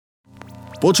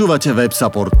Počúvate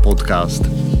WebSupport podcast.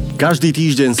 Každý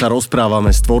týždeň sa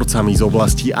rozprávame s tvorcami z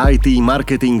oblasti IT,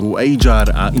 marketingu, HR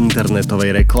a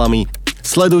internetovej reklamy.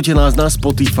 Sledujte nás na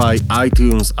Spotify,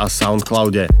 iTunes a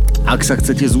Soundcloude. Ak sa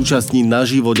chcete zúčastniť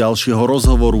naživo ďalšieho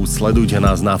rozhovoru, sledujte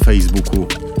nás na Facebooku.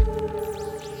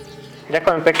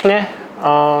 Ďakujem pekne.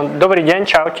 Dobrý deň,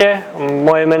 čaute.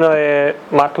 Moje meno je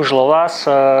Matúš Lovás,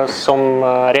 som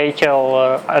riaditeľ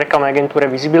reklamnej agentúre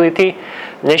Visibility.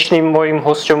 Dnešným mojím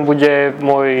hosťom bude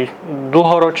môj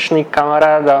dlhoročný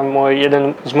kamarát a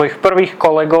jeden z mojich prvých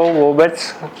kolegov vôbec,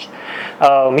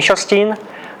 Mišo Stín.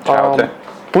 Čaute.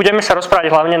 Budeme sa rozprávať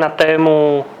hlavne na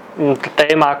téma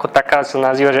ako taká sa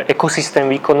nazýva, že ekosystém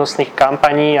výkonnostných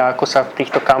kampaní a ako sa v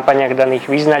týchto kampaniách daných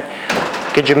vyznať.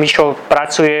 Keďže Mišo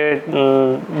pracuje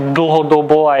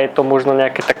dlhodobo a je to možno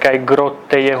nejaké také gro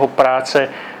tej jeho práce,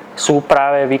 sú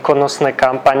práve výkonnostné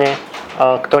kampane,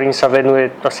 ktorým sa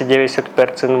venuje asi 90%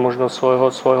 možno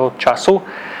svojho času.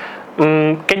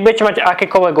 Keď budete mať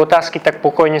akékoľvek otázky, tak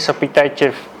pokojne sa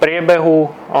pýtajte v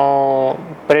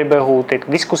priebehu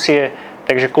tejto diskusie,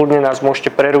 takže kľudne nás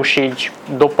môžete prerušiť,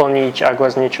 doplniť, ak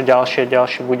vás niečo ďalšie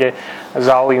bude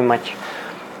zaujímať.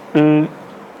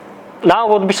 Na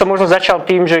úvod by som možno začal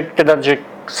tým, že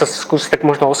sa skúsi tak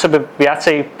možno o sebe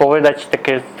viacej povedať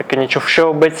také niečo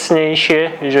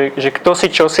všeobecnejšie, že kto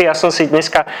si, čo si. Ja som si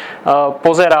dneska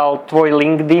pozeral tvoj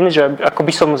LinkedIn, že ako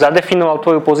by som zadefinoval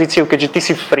tvoju pozíciu, keďže ty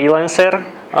si freelancer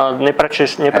a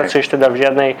nepracuješ teda v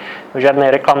žiadnej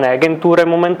reklamnej agentúre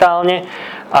momentálne.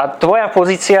 A tvoja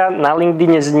pozícia na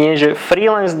LinkedIne znie, že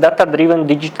freelance data-driven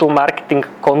digital marketing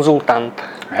konzultant.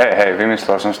 Hej,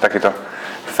 vymyslel som si takýto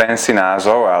fancy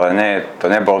názov, ale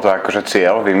nebol to akože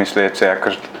cieľ vymyslieť si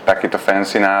akože takýto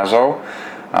fancy názov,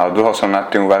 ale dlho som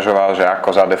nad tým uvažoval, že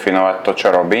ako zadefinovať to,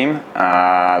 čo robím,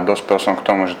 a dospel som k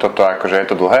tomu, že toto akože je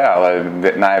to dlhé, ale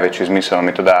najväčší zmysel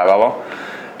mi to dávalo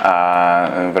a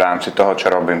v rámci toho,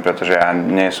 čo robím, pretože ja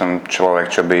nie som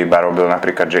človek, čo by iba robil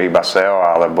napríklad, že iba SEO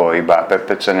alebo iba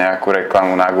PPC nejakú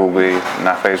reklamu na Google,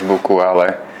 na Facebooku,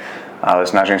 ale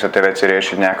snažím sa tie veci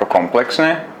riešiť nejako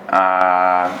komplexne a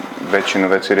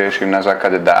väčšinu vecí riešim na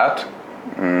základe dát.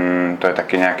 To je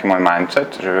taký nejaký môj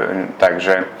mindset,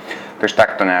 takže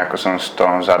takto nejako som si to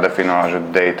zadefinoval, že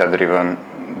data-driven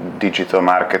digital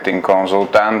marketing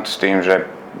consultant, s tým, že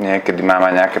niekedy mám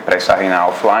aj nejaké presahy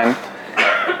na offline,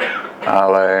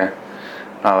 ale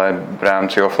v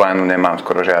rámci offlineu nemám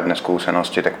skoro žiadne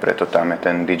skúsenosti, tak preto tam je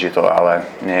ten digital,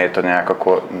 ale nie je to nejako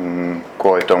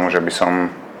kvôli tomu, že by som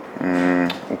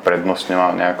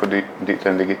uprednostňoval nejako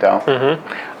ten digitál.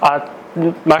 A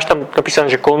máš tam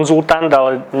napísané, že konzultant,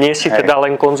 ale nie si teda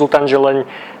len konzultant, že len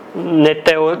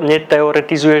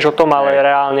neteoretizuješ o tom, ale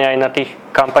reálne aj na tých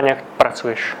kampaniach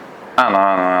pracuješ.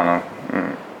 Áno.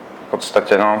 V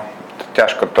podstate,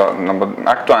 ťažko to, lebo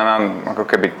aktuálne mám ako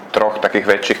keby troch takých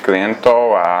väčších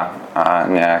klientov a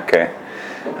nejaké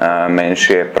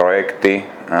menšie projekty,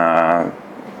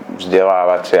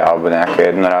 vzdelávacie alebo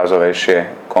nejaké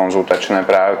jednorázovejšie konzultačné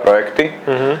práve projekty.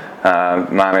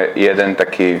 Máme jeden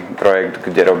taký projekt,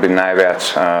 kde robím najviac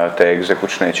tej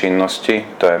exekučnej činnosti,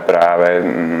 to je práve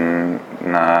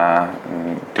na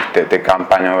tej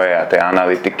kampaňovej a tej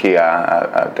analytiky a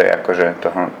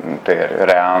tej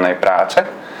reálnej práce.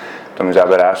 To mi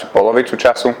zaberá asi polovicu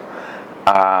času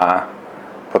a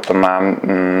potom mám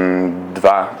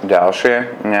dva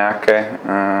ďalšie nejaké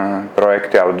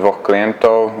projekty alebo dvoch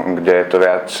klientov, kde je to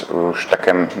viac už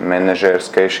také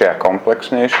manažérskejšie a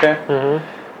komplexnejšie.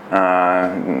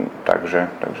 Takže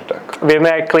tak. Vieme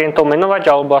aj klientov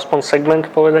menovať alebo aspoň segment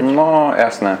povedať? No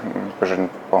jasné, akože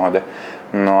v pohode.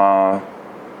 No a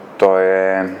to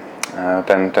je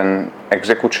ten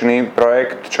exekučný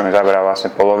projekt, čo mi zaberá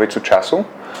vlastne polovicu času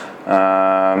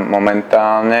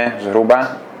momentálne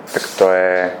zhruba. Tak to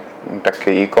je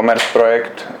taký e-commerce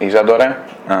projekt Isadore.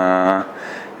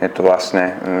 Je to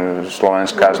vlastne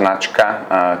slovenská značka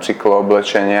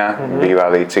cyklooblečenia,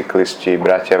 bývalí cyklisti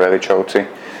bratia Veličovci.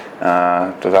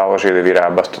 To založili,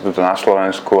 vyrába sa to na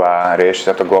Slovensku a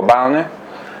rieši sa to globálne.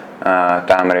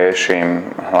 Tam riešim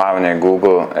hlavne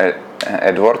Google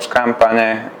AdWords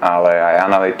kampane, ale aj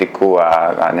analytiku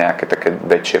a nejaké také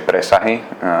väčšie presahy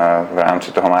v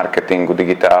rámci toho marketingu,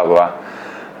 digitálu a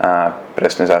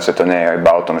presne zase to nie je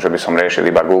iba o tom, že by som riešil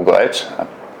iba Google Ads, a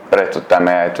preto tam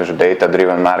je aj to, že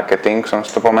data-driven marketing som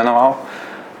si to pomenoval.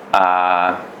 A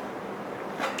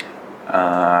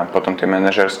potom tie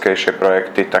manažerskejšie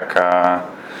projekty, tak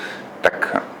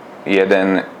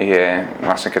jeden je,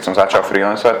 vlastne keď som začal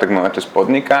freelancovať, tak môj otec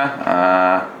podniká a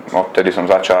odtedy som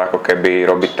začal ako keby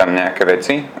robiť tam nejaké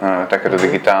veci takéto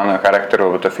digitálneho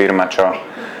charakteru, lebo to je firma, čo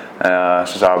sa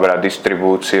zaoberá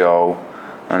distribúciou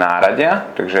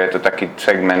náradia, takže je to taký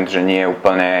segment, že nie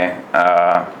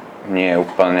je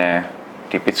úplne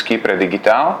typický pre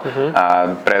digitál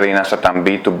a prelína sa tam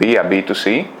B2B a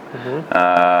B2C,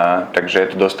 takže je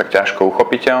to dosť tak ťažko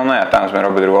uchopiteľné a tam sme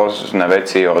robili rôzne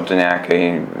veci od nejakej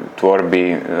tvorby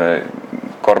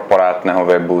korporátneho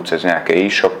webu cez nejaké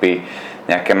e-shopy,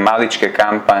 nejaké maličké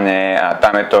kampane a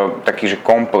tam je to taký, že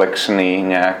komplexný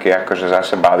nejaký akože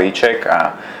zase balíček a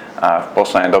v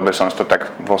poslednej dobe som si to tak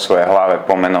vo svojej hlave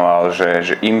pomenoval,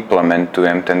 že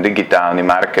implementujem ten digitálny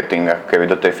marketing ako keby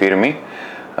do tej firmy,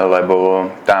 lebo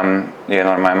tam je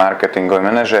normálny marketingový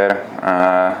manažér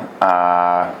a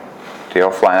tie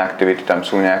offline aktivity tam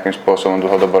sú nejakým spôsobom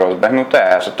dlhodobo rozbehnuté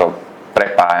a ja sa to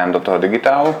prepájam do toho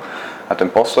digitálu. A ten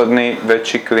posledný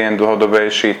väčší klient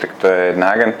dlhodobejší, tak to je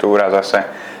jedna agentúra zase,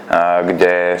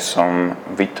 kde som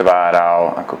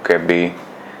vytváral ako keby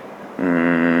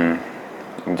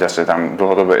zase tam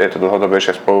je to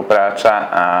dlhodobejšia spolupráca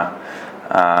a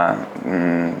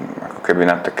ako keby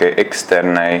na takej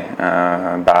externej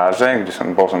báze, kde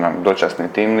bol som tam dočasný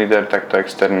team leader takto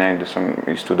externe, kde som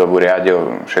istú dobu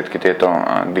riadil všetky tieto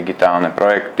digitálne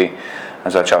projekty a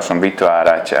začal som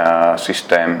vytvárať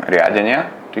systém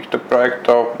riadenia týchto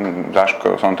projektov.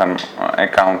 Zaškolil som tam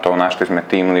accountov, našli sme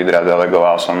team leadera,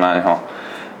 delegoval som na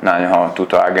neho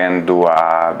túto agendu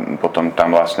a potom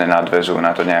tam vlastne nadväzujú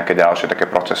na to nejaké ďalšie také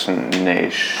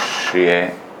procesnejšie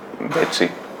veci.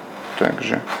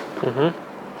 Takže.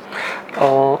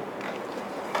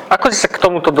 Ako si sa k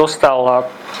tomuto dostal a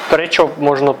prečo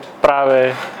možno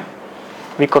práve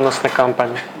výkonnostné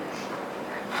kampane?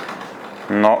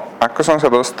 No, ako som sa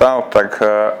dostal, tak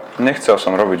nechcel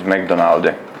som robiť v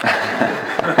McDonalde.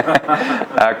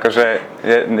 Akože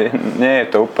nie je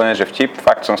to úplne, že vtip,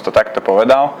 fakt som si to takto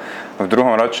povedal. V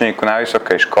druhom ročníku na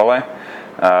vysokej škole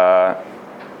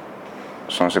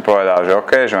som si povedal, že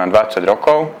OK, že mám 20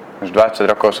 rokov, už 20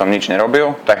 rokov som nič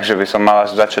nerobil, takže by som mal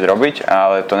začať robiť,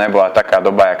 ale to nebola taká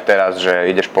doba, jak teraz, že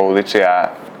ideš po ulici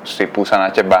a sypú sa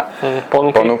na teba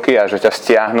ponuky a že ťa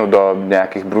stiahnu do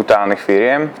nejakých brutálnych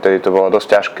firiem. Vtedy to bolo dosť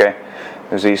ťažké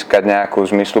získať nejakú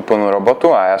zmysluplnú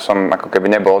robotu a ja som ako keby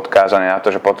nebol odkázaný na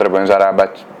to, že potrebujem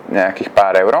zarábať nejakých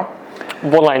pár eur. V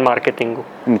online marketingu?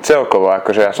 Celkovo,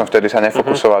 akože ja som vtedy sa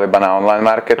nefokusoval iba na online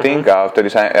marketing, ale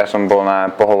vtedy ja som bol na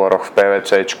pohovoroch v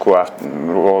PVCčku a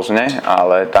rôzne,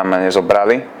 ale tam ma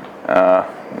nezobrali.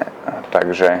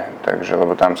 Takže,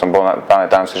 lebo tam som bol,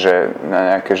 pamätám si, že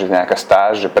nejaká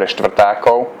stáž, že pre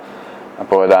štvrtákov a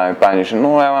povedala mi pani, že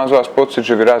no ja mám z vás pocit,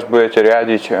 že vy raz budete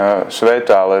riadiť svet,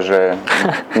 ale že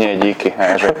nie díky,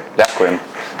 a ja, že ďakujem,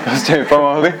 že ste mi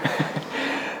pomohli.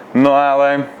 No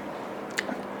ale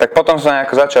tak potom som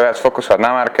nejako začal viac fokusovať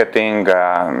na marketing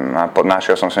a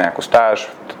našiel som si nejakú stáž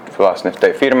vlastne v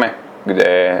tej firme,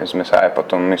 kde sme sa aj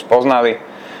potom my spoznali.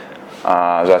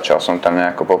 A začal som tam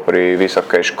nejako popri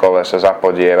vysokej škole sa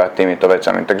zapodievať týmito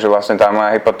vecami. Takže vlastne tá moja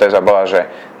hypotéza bola, že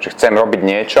chcem robiť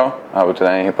niečo, alebo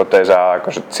teda nie hypotéza, ale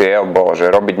akože cieľ bol, že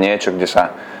robiť niečo, kde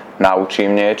sa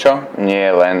naučím niečo, nie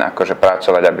len akože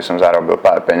pracovať, aby som zarobil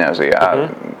pár peňazí. A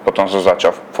potom som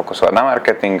začal fokusovať na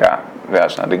marketing a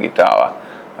viac na digitál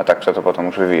a tak sa to potom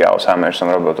už vyvíjalo samé, že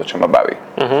som robil to, čo ma baví.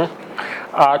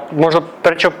 A možno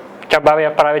prečo ťa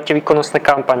bavia práve tie výkonnostné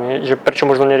kampane, že prečo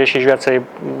možno neriešiš viacej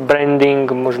branding,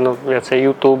 možno viacej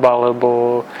YouTube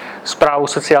alebo správu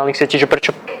sociálnych sietí, že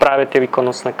prečo práve tie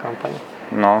výkonnostné kampane?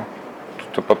 No,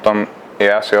 tu potom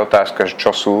je asi otázka, že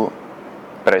čo sú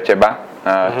pre teba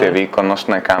tie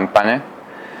výkonnostné kampane.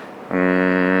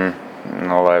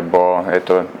 No lebo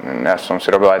ja som si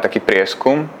robil aj taký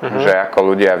prieskum, že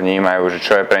ako ľudia vnímajú, že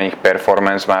čo je pre nich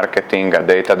performance marketing a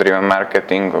data driven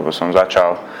marketing, lebo som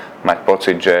začal mať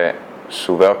pocit, že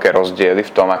sú veľké rozdiely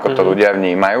v tom, ako to ľudia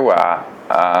vnímajú a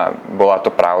bola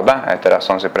to pravda. Aj teraz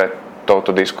som si pred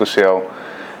touto diskusiou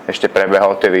ešte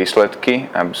prebehol tie výsledky,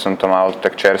 aby som to mal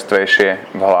tak čerstvejšie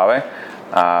v hlave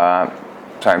a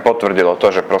sa mi potvrdilo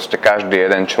to, že proste každý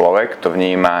jeden človek to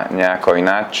vníma nejako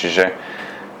ináč,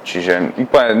 čiže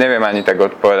úplne neviem ani tak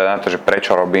odpovedať na to, že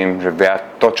prečo robím, že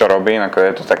viac to, čo robím, ako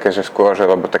je to také, že skôr, že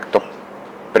lebo tak to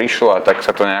prišlo a tak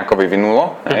sa to nejako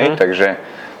vyvinulo, hej,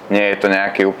 takže nie je to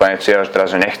nejaký úplne cieľ, že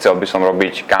teraz, že nechcel by som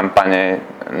robiť kampane,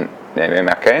 neviem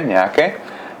aké, nejaké,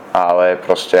 ale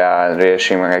proste ja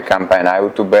riešim aj kampaň na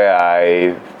YouTube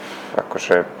aj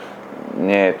akože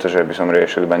nie je to, že by som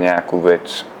riešil iba nejakú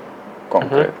vec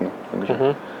konkrétnu.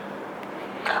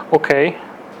 OK.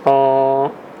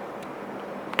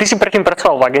 Ty si predtým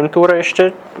pracoval v agentúre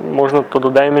ešte, možno to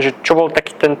dodajme, že čo bol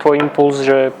taký ten tvoj impuls,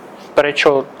 že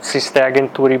prečo si z tej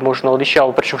agentúry možno odišiel,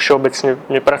 alebo prečo všeobecne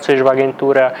nepracuješ v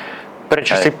agentúre a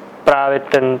prečo si práve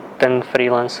ten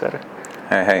freelancer?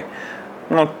 Hej.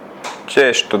 No,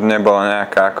 tiež to nebola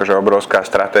nejaká akože obrovská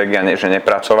stratégia, že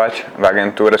nepracovať v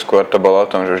agentúre, skôr to bolo o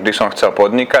tom, že vždy som chcel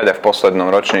podnikať a v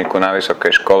poslednom ročníku na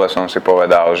vysokej škole som si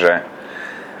povedal,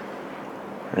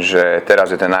 že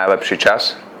teraz je ten najlepší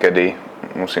čas, kedy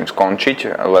musím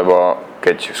skončiť, lebo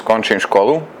keď skončím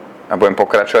školu a budem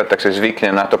pokračovať, tak si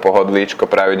zvyknem na to pohodlíčko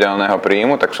pravidelného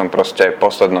príjmu, tak som proste v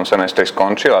poslednom semestri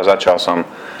skončil a začal som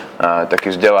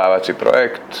taký vzdelávací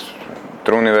projekt.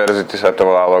 Truniverzity sa to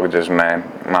volalo, kde sme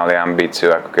mali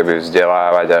ambíciu ako keby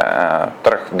vzdelávať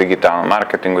trh v digitálnom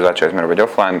marketingu, začali sme robiť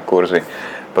offline kurzy,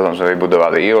 potom sme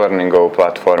vybudovali e-learningovú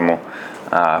platformu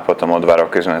a potom o 2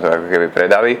 roky sme to ako keby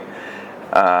predali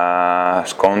a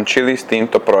skončili s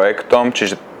týmto projektom,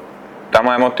 čiže tá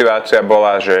moja motivácia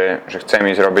bola, že chcem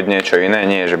ísť robiť niečo iné,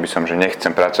 nie, že by som, že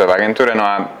nechcem pracovať v agentúre, no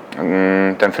a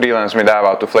ten freelance mi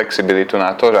dával tú flexibilitu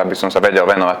na to, aby som sa vedel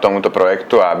venovať tomuto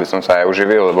projektu a aby som sa aj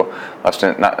uživil, lebo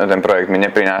vlastne ten projekt mi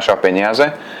neprinášal peniaze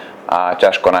a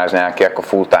ťažko nájsť nejaký ako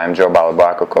full-time job alebo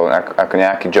ako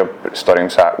nejaký job, s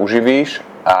ktorým sa uživíš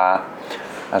a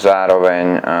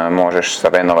zároveň môžeš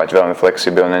sa venovať veľmi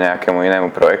flexibilne nejakému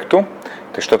inému projektu.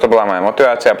 Takže toto bola moja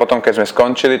motivácia a potom keď sme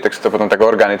skončili, tak sa to potom tak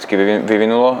organicky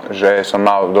vyvinulo, že som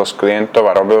mal dosť klientov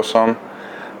a robil som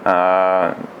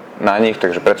na nich,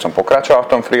 takže preto som pokračoval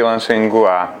v tom freelancingu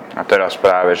a teraz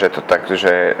práve, že to tak,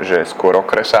 že skôr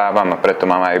okresávam a preto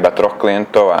mám aj iba 3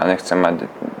 klientov a nechcem mať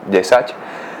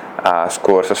 10 a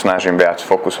skôr sa snažím viac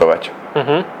fokusovať.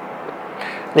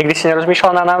 Nikdy si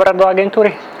nerozmýšľal na návrat do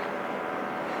agentúry?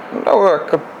 No,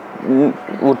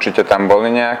 určite tam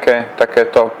boli nejaké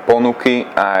takéto ponuky,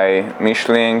 aj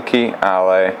myšlienky,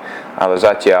 ale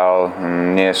zatiaľ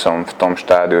nie som v tom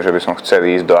štádiu, že by som chcel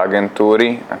ísť do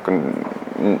agentúry.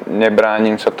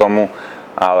 Nebránim sa tomu,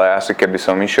 ale asi keby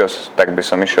som išiel, tak by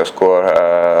som išiel skôr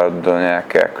do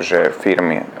nejaké akože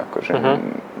firmy, akože,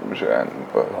 že,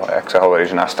 jak sa hovorí,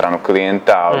 že na stranu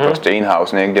klienta, ale proste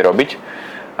in-house niekde robiť,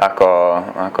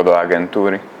 ako do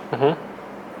agentúry.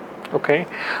 OK.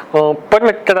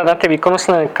 Poďme teda na tie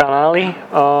výkonnostné kanály.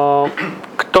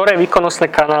 Ktoré výkonnostné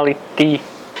kanály ty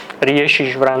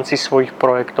riešiš v rámci svojich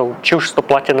projektov? Či už sú to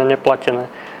platené,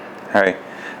 neplatené? Hej.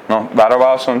 No,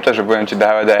 varoval som ťa, že budem ti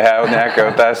dávať aj ja od nejaké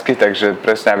otázky, takže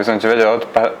presne, aby som ti vedel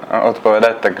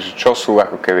odpovedať, takže čo sú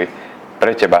ako keby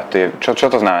pre teba čo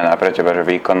to znamená pre teba, že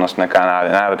výkonnostné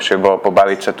kanály? Najlepšie bolo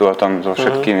pobaviť sa tu o tom so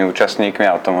všetkými účastníkmi,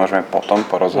 ale to môžeme potom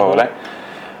po rozhovore.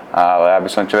 Ale aby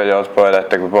som ti vedel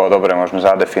odpovedať, tak by bolo dobre možno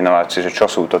zadefinovať si, že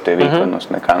čo sú to tie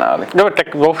výkonnostné kanály. Dobre,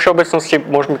 tak vo všeobecnosti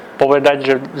môžeme povedať,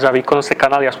 že za výkonnostné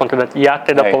kanály, aspoň teda ja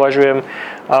považujem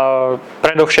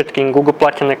predovšetkým Google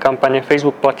platené kampane,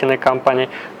 Facebook platené kampane,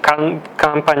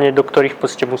 kampane, do ktorých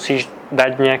proste musíš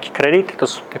dať nejaký kredit, to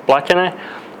sú tie platené.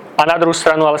 A na druhú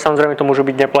stranu, ale samozrejme to môže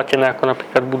byť neplatené, ako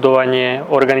napríklad budovanie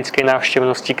organickej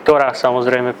návštevnosti, ktorá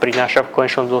samozrejme prináša v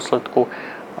konečnom dôsledku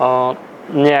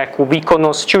nejakú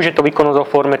výkonnosť, či už je to výkonnosť vo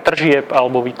forme tržieb,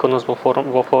 alebo výkonnosť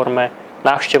vo forme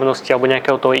návštevnosti, alebo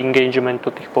nejakého toho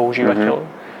engagementu tých používateľov.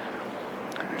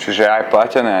 Čiže aj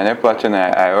platené, aj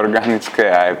neplatené, aj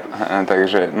organické,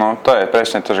 takže no to je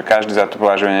presne to, že každý za to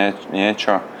považuje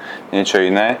niečo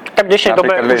iné. Tak v dnešnej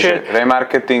dobe už je...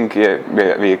 Remarketing je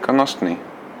výkonnostný?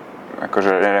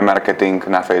 Akože remarketing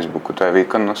na Facebooku, to je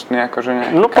výkonnostný akože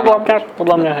nejaký No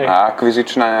podľa mňa hej. A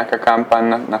akvizičná nejaká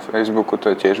kampaň na Facebooku, to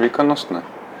je tiež výkonnostné?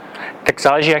 Tak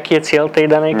záleží, aký je cieľ tej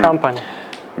danej kampane.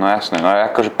 No jasné, no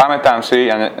akože pamätám si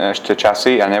ešte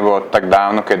časy a nebolo tak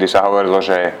dávno, kedy sa hovorilo,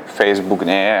 že Facebook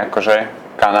nie je akože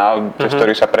kanál, cez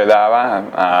ktorý sa predáva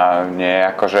a nie je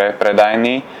akože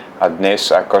predajný. A dnes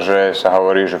akože sa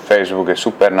hovorí, že Facebook je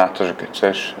super na to, že keď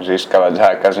chceš získavať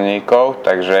zákazníkov,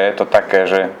 takže je to také,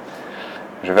 že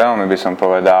veľmi by som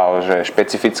povedal, že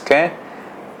špecifické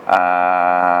a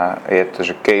je to,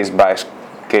 že case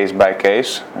by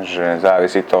case, že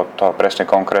závisí to od toho presne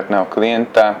konkrétneho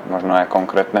klienta, možno aj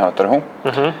konkrétneho trhu.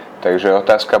 Takže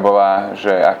otázka bola,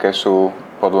 že aké sú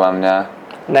podľa mňa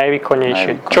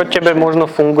najvýkonnejšie. Čo tebe možno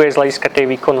funguje z hľadiska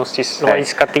tej výkonnosti, z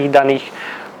hľadiska tých daných.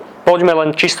 Poďme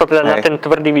len čisto teda na ten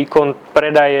tvrdý výkon,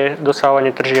 predaje,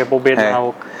 dosahovanie tržieb,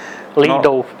 objednávok.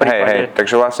 Lídov v prípade.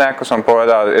 Takže vlastne ako som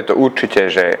povedal, je to určite,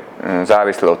 že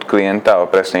závislé od klienta, ale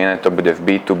presne iné to bude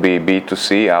v B2B,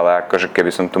 B2C, ale akože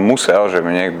keby som to musel, že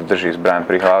mi niekto drží zbraň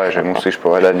pri hlave, že musíš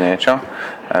povedať niečo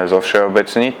zo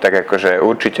všeobecniť, tak akože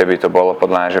určite by to bolo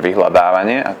podľa mňa, že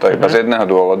vyhľadávanie a to je iba z jedného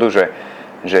dôvodu, že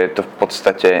je to v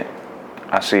podstate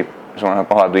asi z môjho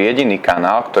pohľadu jediný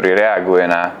kanál, ktorý reaguje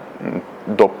na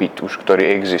dopyt už,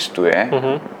 ktorý existuje.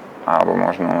 Alebo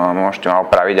možno môžete ma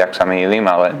opraviť, ak sa mýlim,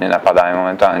 ale nenapadá mi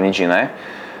momentálne nič iné.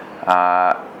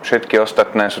 A všetky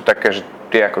ostatné sú také, že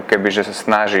ty ako keby, že sa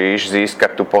snažíš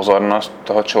získať tú pozornosť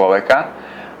toho človeka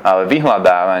Ale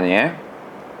vyhľadávanie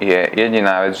je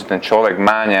jediná vec, že ten človek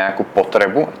má nejakú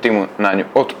potrebu a ty mu na ňu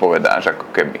odpovedáš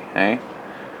ako keby, hej.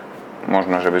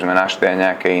 Možno, že by sme našli aj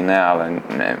nejaké iné, ale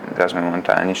teraz mi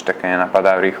momentálne nič také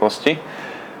nenapadá v rýchlosti.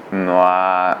 No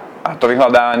a to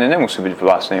vyhľadávanie nemusí byť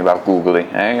vlastne iba v Google,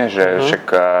 hej, že však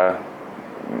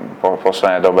po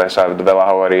poslednej dobe sa veľa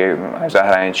hovorí aj v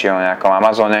zahraničí o nejakom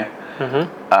Amazone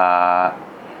a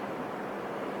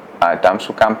aj tam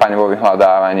sú kampane vo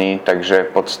vyhľadávaní, takže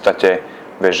v podstate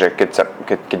vieš, že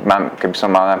keby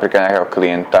som mal napríklad nejakého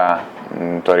klienta,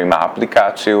 ktorý má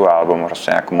aplikáciu alebo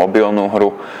možno nejakú mobilnú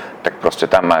hru, tak proste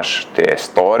tam máš tie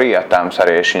story a tam sa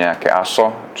rieši nejaké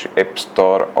ASO, či App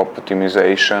Store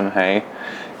Optimization, hej.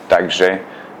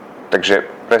 Takže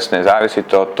presne závisí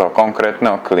to od toho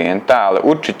konkrétneho klienta, ale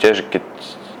určite, že keď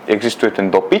existuje ten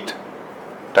dopyt,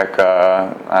 tak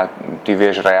a ty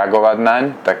vieš reagovať naň,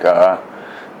 tak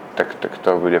to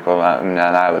bude podľa mňa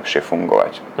najlepšie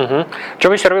fungovať. Čo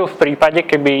by si robil v prípade,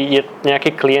 keby je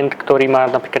nejaký klient, ktorý má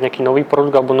napríklad nejaký nový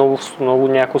produkt alebo novú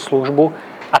nejakú službu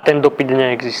a ten dopyt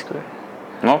neexistuje?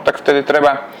 No tak vtedy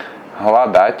treba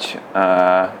hľadať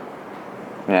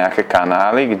nejaké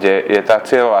kanály, kde je tá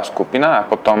cieľová skupina a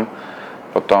potom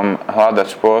hľadať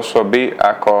spôsoby,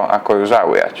 ako ju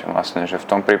zaujať. Vlastne, že v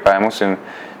tom prípade musím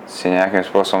si nejakým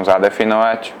spôsobom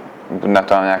zadefinovať, buď na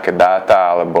to nejaké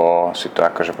dáta, alebo si to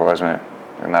akože povedzme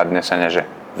nadnesene, že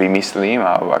vymyslím,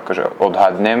 alebo akože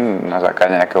odhadnem na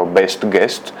základe nejakého best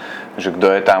guess, že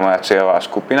kto je tá moja cieľová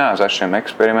skupina a začnem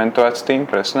experimentovať s tým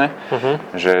presne,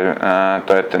 že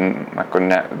to je ten, ako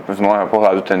z môjho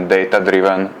pohľadu ten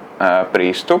data-driven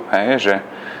prístup, hej,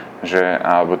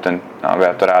 alebo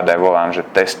ja to rád aj volám, že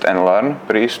test and learn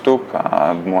prístup a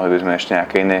mohli by sme ešte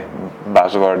nejaké iné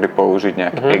buzzwordy použiť,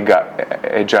 nejaký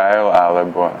agile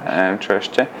alebo neviem čo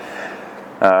ešte.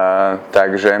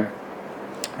 Takže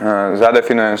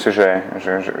zadefinujem si, že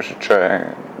čo je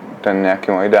ten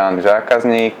nejaký môj ideálny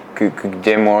zákazník,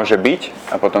 kde môže byť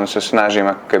a potom sa snažím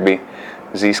ako keby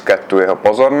získať tú jeho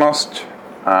pozornosť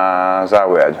a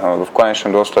zaujať ho. V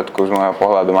konečnom dôsledku z môjho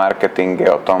pohľadu marketing je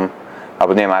o tom,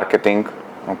 alebo nie marketing,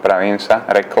 opravím sa,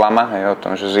 reklama je o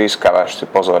tom, že získavaš si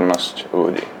pozornosť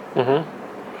ľudí.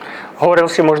 Hovoril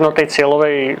si možno o tej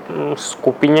cieľovej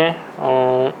skupine,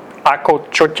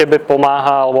 čo tebe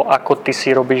pomáha, alebo ako ty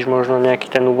si robíš možno nejaký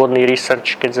ten úvodný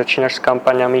research, keď začínaš s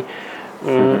kampaňami,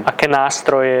 aké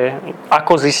nástroje,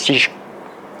 ako zistíš,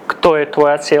 kto je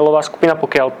tvoja cieľová skupina,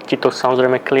 pokiaľ ti to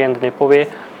samozrejme klient nepovie,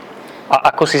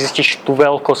 a ako si zistíš tú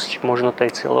veľkosť možno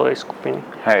tej cieľovej skupiny.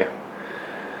 Hej.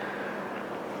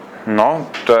 No,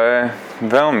 to je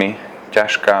veľmi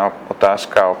ťažká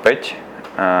otázka opäť,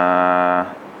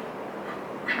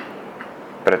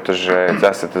 pretože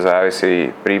zase to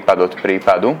závisí prípad od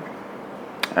prípadu.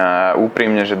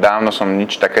 Úprimne, že dávno som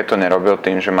nič takéto nerobil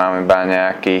tým, že mám iba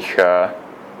nejakých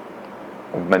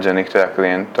obmedzených teda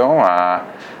klientov,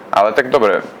 ale tak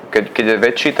dobre, keď je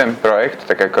väčší ten projekt,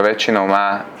 tak ako väčšinou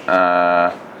má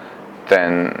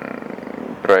ten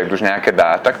projekt už nejaké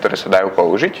dáta, ktoré sa dajú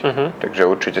použiť, takže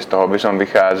určite z toho by som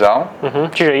vychádzal.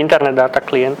 Čiže internet dáta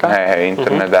klienta? Hej,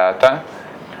 internet dáta.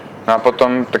 No a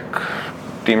potom tak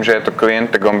tým, že je to klient,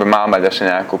 tak on by mal mať asi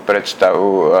nejakú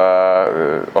predstavu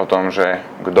o tom, že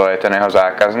kto je ten jeho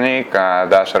zákazník a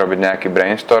dá sa robiť nejaký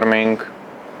brainstorming.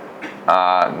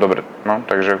 A dobre, no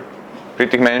takže pri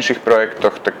tých menších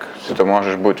projektoch tak si to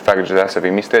môžeš buď fakt, že zase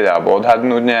vymyslieť alebo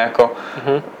odhadnúť nejako,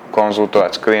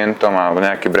 konzultovať s klientom alebo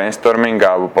nejaký brainstorming,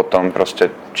 alebo potom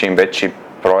proste čím väčší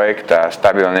projekt a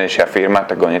stabilnejšia firma,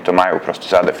 tak oni to majú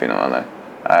proste zadefinované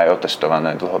a aj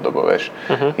otestované dlhodobo, vieš.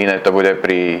 Iné to bude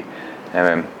pri,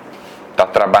 neviem,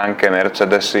 Tatra banke,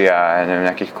 Mercedesy a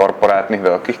neviem, nejakých korporátnych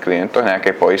veľkých klientoch,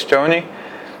 nejakej poisťovni,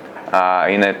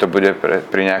 a iné to bude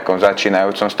pri nejakom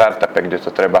začínajúcom startupe, kde to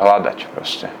treba hľadať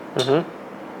proste.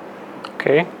 OK.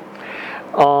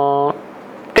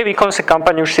 Tie výkonnostné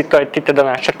kampane už si to aj ty teda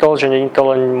načrtol, že nie je to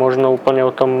len možno úplne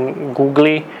o tom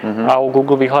Google a o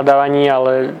Google vyhľadávaní,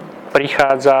 ale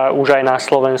prichádza už aj na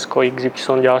Slovensko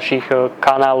XY ďalších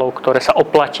kanálov, ktoré sa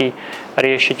oplatí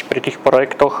riešiť pri tých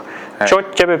projektoch. Čo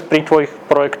tebe pri tvojich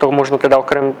projektoch možno teda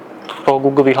okrem toho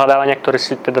Google vyhľadávania, ktoré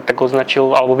si teda tak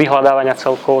označil, alebo vyhľadávania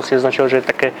celkovo si označil, že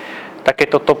je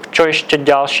takéto top, čo ešte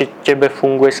ďalšie tebe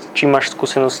funguje, s čím máš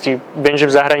skúsenosti? Viem, že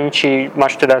v zahraničí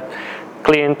máš teda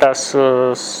klienta s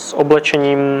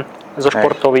oblečením, so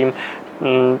športovým,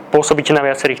 pôsobíte na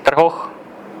viacerých trhoch?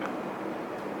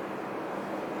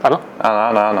 Áno?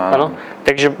 Áno.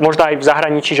 Takže možno aj v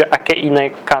zahraničí, že aké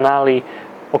iné kanály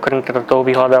okrem teda toho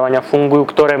vyhľadávania fungujú,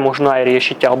 ktoré možno aj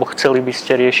riešite, alebo chceli by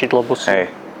ste riešiť, lebo sú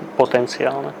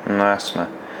potenciálne. No jasné.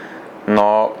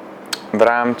 No v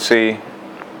rámci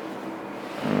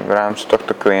v rámci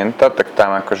tohto klienta, tak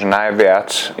tam akože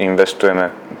najviac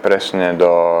investujeme presne do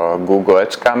Google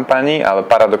Ads kampaní, ale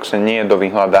paradoxne nie do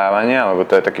vyhľadávania, lebo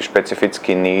to je taký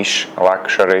špecifický niche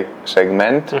luxury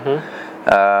segment,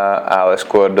 ale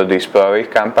skôr do displejových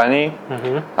kampaní.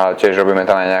 Ale tiež robíme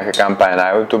tam aj nejaké kampane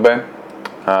na YouTube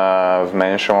v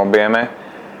menšom objeme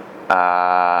a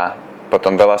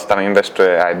potom veľa sa tam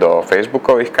investuje aj do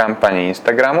facebookových kampaní,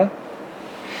 Instagramu.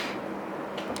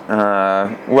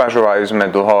 Uvažovali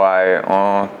sme dlho aj o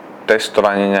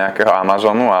testovaní nejakého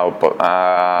Amazonu a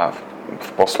v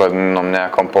poslednom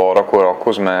nejakom pol roku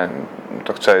sme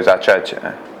to chceli začať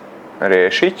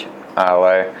riešiť,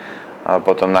 ale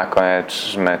potom nakoniec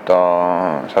sme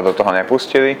sa do toho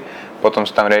nepustili. Potom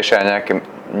sa tam riešia aj nejaké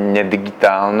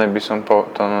nedigitálne, by som to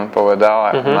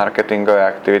povedal, marketingové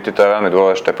aktivity. To je veľmi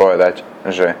dôležité povedať,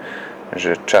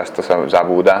 že často sa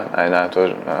zabúda aj na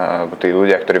to, alebo tí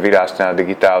ľudia, ktorí vyrástli na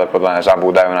digitále, podľa mňa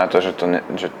zabúdajú na to,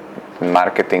 že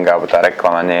marketing alebo tá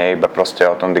reklama nie je iba proste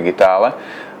o tom digitále.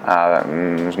 A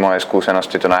z mojej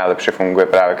skúsenosti to najlepšie funguje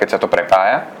práve keď sa to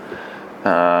prepája.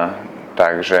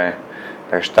 Takže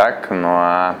tak. No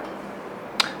a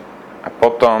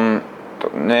potom,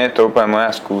 nie je to úplne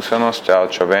moja skúsenosť, ale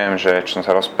čo viem, že čo som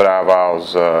sa rozprával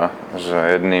s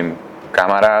jedným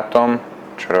kamarátom,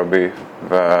 čo robí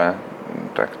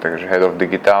takže Head of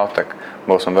Digital, tak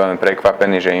bol som veľmi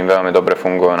prekvapený, že im veľmi dobre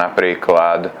fungujú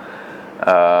napríklad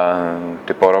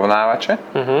tie porovnávače.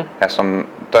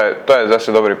 To je zase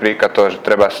dobrý príklad toho, že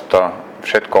treba si to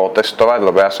všetko otestovať,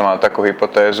 lebo ja som mal takú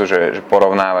hypotézu, že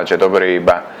porovnávač je dobrý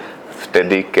iba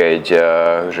vtedy, keď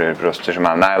že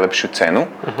mám najlepšiu cenu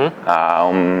a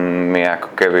on mi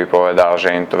ako keby povedal,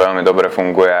 že im to veľmi dobre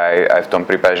funguje aj v tom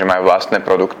prípade, že majú vlastné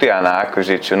produkty a na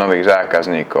akvizíciu nových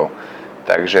zákazníkov.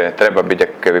 Takže treba byť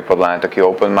ako keby podľa mňa taký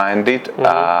open-minded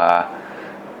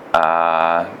a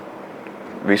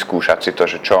vyskúšať si to,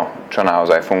 že čo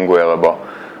naozaj funguje, lebo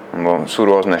sú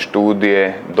rôzne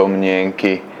štúdie,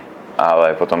 domnienky,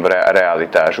 ale potom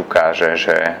realita až ukáže,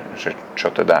 že čo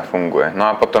teda funguje. No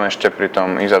a potom ešte pri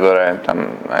tom Isadore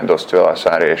tam aj dosť veľa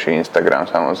sa rieši Instagram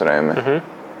samozrejme.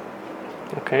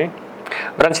 OK.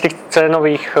 V rámci tých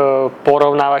cenových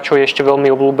porovnávačov ešte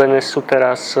veľmi obľúbené sú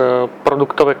teraz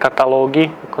produktové katalógy,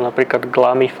 ako napríklad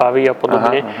Glamy, Favy a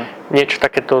podobne. Niečo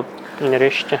takéto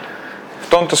neriešite? V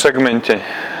tomto segmente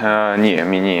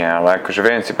nie, ale akože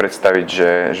viem si predstaviť,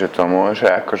 že to môže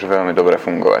akože veľmi dobre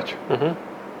fungovať.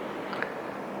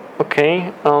 OK.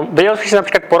 Vedel si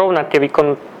napríklad porovnať tie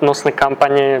výkonnostné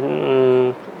kampane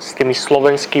s tými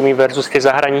slovenskými versus tie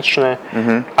zahraničné?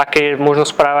 Aké je možno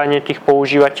správanie tých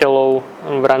používateľov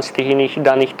v rámci tých iných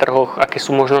daných trhoch? Aké sú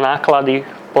možno náklady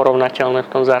porovnateľné v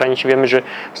tom zahraničí? Vieme, že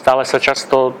stále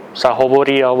často sa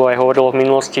hovorí, alebo aj hovorilo v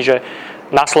minulosti, že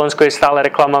na Slovensku je stále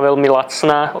reklama veľmi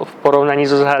lacná v porovnaní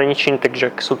so zahraničím,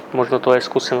 takže sú možno tvoje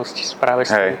skúsenosti práve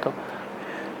s týmto?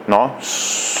 No,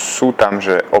 sú tam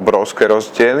že obrovské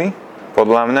rozdiely,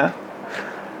 podľa mňa.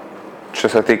 Čo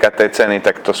sa týka tej ceny,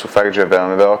 tak to sú fakt, že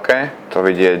veľmi veľké. To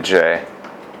vidieť, že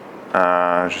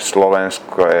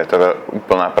Slovensko je to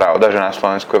úplná pravda, že na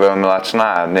Slovensku je veľmi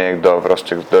lacná a niekto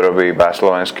proste, kto robí iba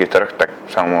slovenský trh, tak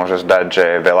sa mu môže zdať, že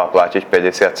je veľa platiť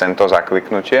 50 centov za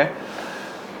kliknutie.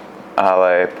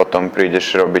 Ale potom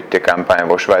prídeš robiť tie kampane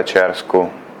vo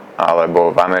Švajčiarsku, alebo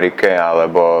v Amerike,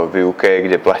 alebo v UK,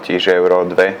 kde platíš euro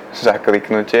 2 za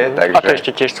kliknutie. Takže, a to je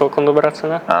ešte tiež celkom dobrá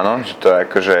cena? Áno, že to je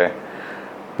akože,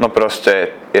 no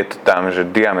proste je to tam, že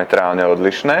diametrálne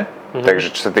odlišné. Takže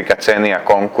čo sa týka ceny a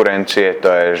konkurencie, to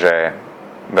je, že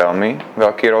veľmi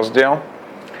veľký rozdiel.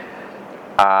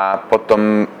 A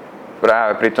potom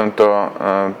práve pri tomto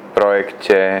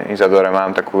projekte Isadore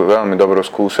mám takú veľmi dobrú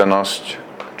skúsenosť,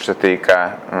 čo sa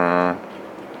týka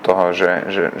toho,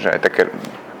 že aj také,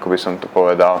 ako by som to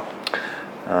povedal,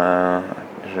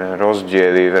 že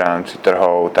rozdiely v rámci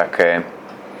trhov také,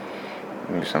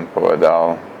 by som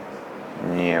povedal,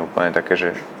 nie je úplne také,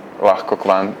 že ľahko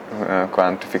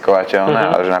kvantifikovateľné,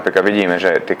 ale že napríklad vidíme,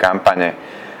 že tie kampane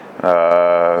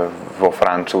vo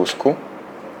Francúzsku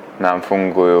nám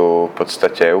fungujú v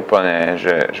podstate úplne,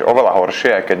 že oveľa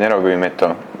horšie, aj keď nerobíme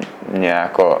to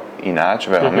nejako ináč,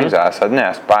 veľmi zásadne,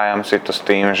 a spájam si to s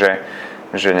tým, že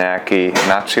nejaký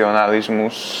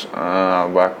nacionalizmus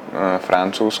alebo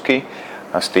francúzsky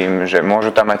a s tým, že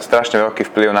môžu tam mať strašne veľký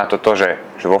vplyv na to, že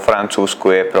vo Francúzsku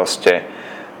je proste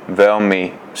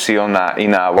veľmi silná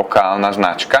iná lokálna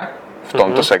značka v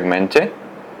tomto segmente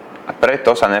a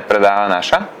preto sa nepredáva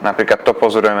naša. Napríklad to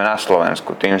pozorujeme na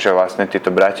Slovensku tým, že vlastne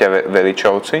títo bratia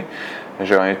Veličovci,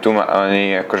 že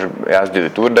oni akože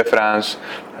jazdili Tour de France,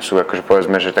 sú akože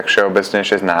povedzme, že tak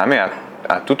všeobecnejšie známi a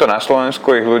tuto na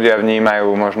Slovensku ich ľudia vnímajú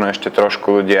možno ešte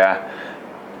trošku ľudia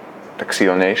tak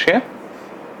silnejšie,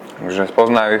 že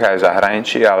poznajú ich aj v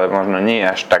zahraničí, ale možno nie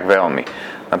až tak veľmi.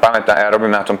 No, ja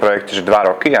robím na tom projekte že 2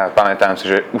 roky a pamätám si,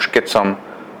 že už keď som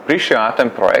prišiel na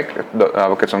ten projekt,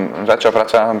 alebo keď som začal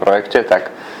pracovať na tom projekte,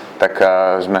 tak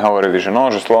sme hovorili, že no,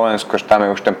 že Slovensko, že tam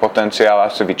je už ten potenciál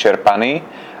asi vyčerpaný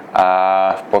a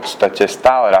v podstate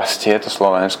stále rastie to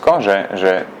Slovensko,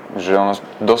 že ono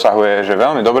dosahuje že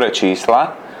veľmi dobré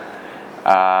čísla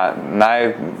a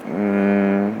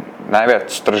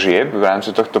najviac tržieb v rámci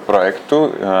tohto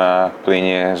projektu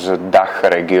plynie z DACH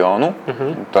regiónu.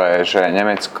 To je že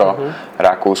Nemecko,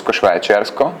 Rakúsko,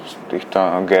 Švajčiarsko, z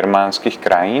týchto germánskych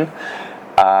krajín.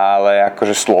 Ale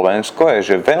akože Slovensko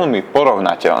je že veľmi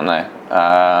porovnateľné.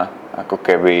 Ako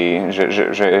keby,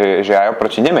 že aj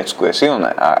oproti Nemecku je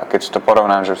silné. A keď si to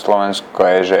porovnám, že Slovensko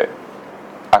je že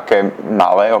aké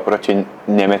malé oproti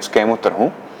nemeckému trhu,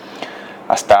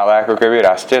 a stále ako keby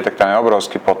rastie, tak tam je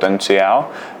obrovský potenciál.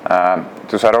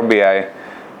 Tu sa robí aj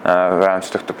v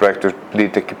rámci tohto projektu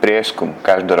vždy taký prieskum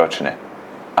každoročne.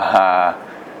 A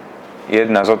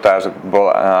jedna z otázok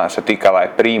sa týkala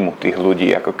aj príjmu tých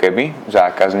ľudí, ako keby,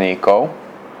 zákazníkov.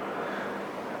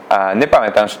 A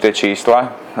nepamätám si tie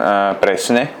čísla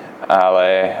presne,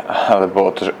 ale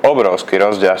bolo to že obrovský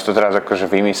rozdiel. Ja si to teraz akože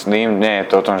vymyslím, nie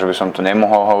je to o tom, že by som to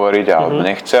nemohol hovoriť alebo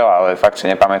nechcel, ale fakt si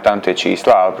nepamätám tie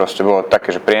čísla, ale proste bolo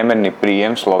také, že priemerný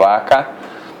príjem Slováka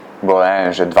bol,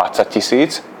 neviem, že 20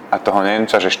 000 a toho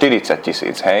Nemca, že 40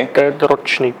 000, hej? To je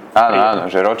ročný príjem. Áno,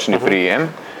 že ročný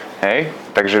príjem, hej?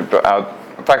 Takže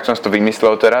fakt som si to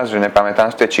vymyslel teraz, že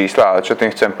nepamätám si tie čísla, ale čo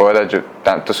tým chcem povedať, že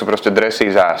to sú proste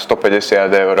dresy za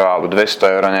 150 € alebo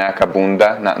 200 € nejaká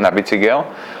bunda na bicykel.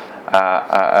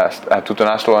 A tuto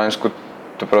na Slovensku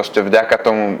to proste vďaka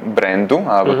tomu brandu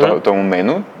alebo tomu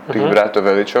menu tých bratov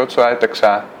Veličovcov aj tak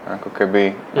sa ako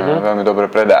keby veľmi dobre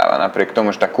predáva. Napriek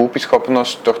tomu, že tá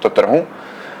kúpyschopnosť tohto trhu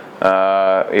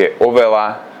je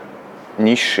oveľa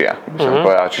nižšia, by som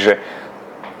povedal. Čiže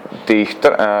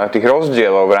tých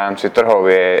rozdielov v rámci trhov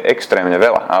je extrémne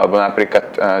veľa. Alebo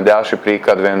napríklad ďalší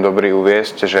príklad viem dobrý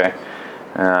uviesť, že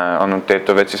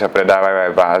tieto veci sa predávajú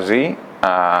aj v Ázii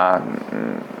a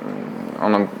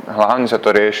hlavne sa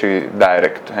to rieši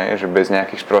direct, hej, že bez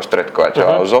nejakých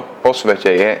sprostredkovateľov. Po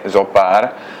svete je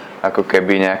zopár ako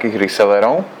keby nejakých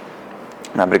resellerov.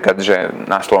 Napríklad, že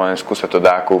na Slovensku sa to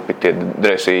dá kúpiť tie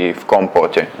dresy v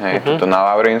Kompóte, hej, tuto na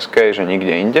Laurínskej, že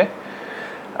nikde inde.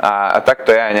 A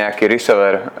takto je aj nejaký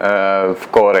reseller v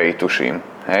Kóreji, tuším,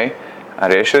 hej. A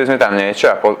riešili sme tam niečo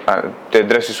a tie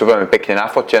dresy sú veľmi pekne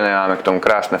nafotené, máme k tomu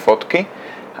krásne fotky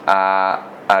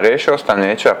a riešil som tam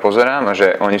niečo a pozerám,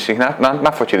 že oni si ich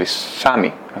nafotili sami,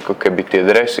 ako keby tie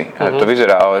dresy. A to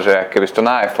vyzeralo, že keby si to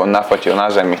na iPhone nafotil na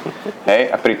zemi.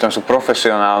 Hej? A pritom sú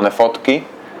profesionálne fotky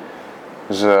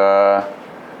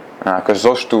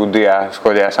zo štúdia,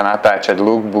 chodia sa natáčať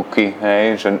lookbooky,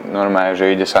 hej? Že normálne,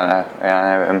 že ide sa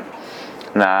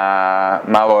na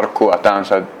Malorku a tam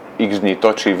sa x dní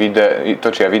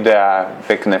točia videá,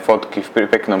 pekné fotky v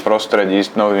peknom prostredí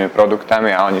s novými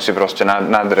produktami a oni si proste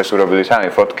na dresu robili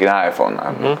sami fotky na iPhone.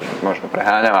 Možno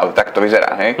preháňam, ale tak to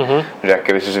vyzerá, hej? Že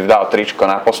keby si dal tričko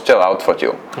na posteľ a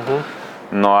odfotil.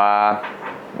 No a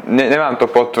nemám to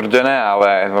potvrdené,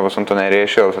 ale lebo som to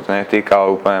neriešil, sa to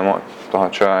netýkalo úplne toho,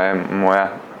 čo je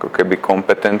moja ako keby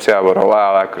kompetencia alebo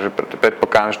rola, ale akože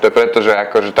predpokladám, že to je preto, že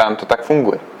akože tam to tak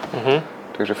funguje.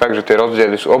 Takže fakt, že tie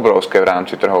rozdiely sú obrovské v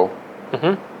rámci trhov.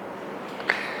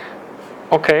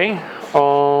 OK.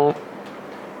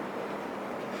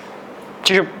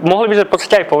 Čiže mohli by sme v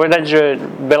podstate aj povedať, že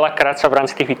veľakrát sa v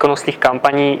rámci tých výkonnostných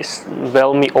kampaní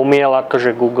veľmi omiela to,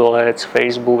 že Google Ads,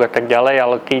 Facebook a tak ďalej,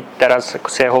 ale ty teraz,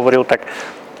 ako si aj hovoril, tak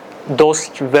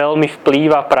dosť veľmi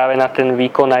vplýva práve na ten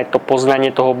výkon aj to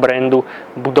poznanie toho brandu,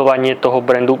 budovanie toho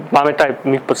brandu. Máme to aj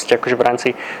my v podstate akože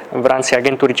v rámci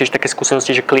agentúry tiež také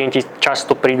skúsenosti, že klienti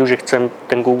často prídu, že chcem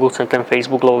ten Google, chcem ten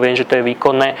Facebook, lebo viem, že to je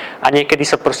výkonné a niekedy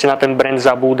sa proste na ten brand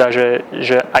zabúda, že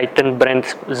aj ten brand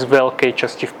z veľkej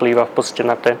časti vplýva v podstate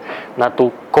na tú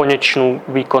konečnú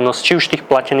výkonnosť, či už tých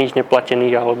platených,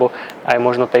 neplatených, alebo aj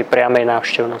možno tej priamej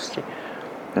návštevnosti.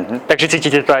 Takže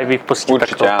cítite to aj vy v podstate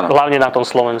takto, áno. Hlavne na tom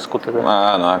Slovensku teda.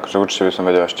 Áno, akože určite by som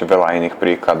vedel ešte veľa iných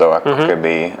príkladov, ako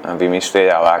keby vymyslieť,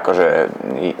 ale akože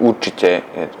určite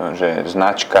je to, že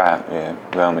značka je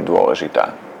veľmi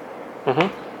dôležitá.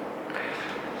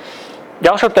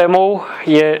 Ďalšou témou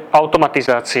je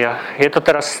automatizácia. Je to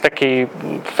teraz taký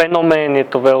fenomén, je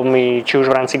to veľmi, či už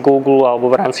v rámci Google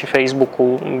alebo v rámci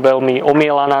Facebooku, veľmi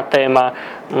omielaná téma.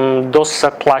 Dosť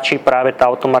sa tlačí práve tá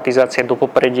automatizácia do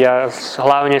popredia,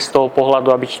 hlavne z toho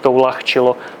pohľadu, aby ti to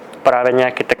uľahčilo práve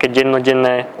nejaké také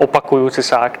dennodenné opakujúce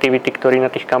sa aktivity, ktoré na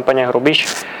tých kampaniach robíš.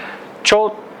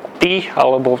 Čo ty,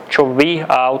 alebo čo vy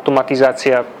a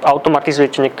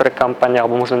automatizujete niektoré kampane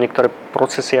alebo možno niektoré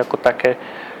procesy ako také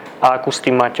a akú s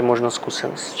tým máte možno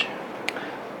skúsenosť?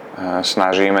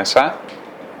 Snažíme sa,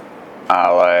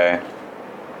 ale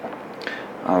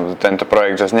tento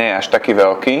projekt zase nie je až taký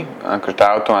veľký. Akože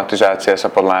tá automatizácia sa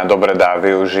podľa mňa dobre dá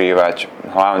využívať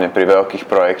hlavne pri veľkých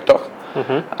projektoch.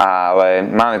 Ale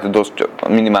máme to dosť,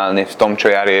 minimálne v tom,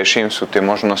 čo ja riešim, sú tie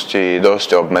možnosti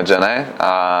dosť obmedzené.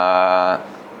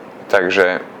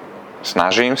 Takže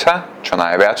snažím sa čo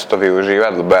najviac to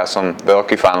využívať, lebo ja som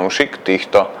veľký fanúšik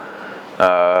týchto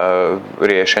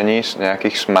riešení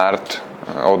nejakých smart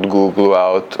od Google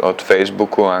a od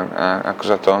Facebooku, ako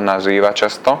sa to nazýva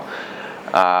často.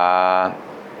 A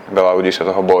veľa ľudí sa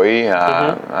toho bojí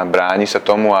a bráni sa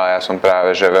tomu a ja som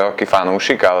práve že veľký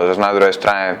fanúšik, ale zase na druhej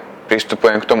strane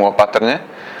pristupujem k tomu opatrne,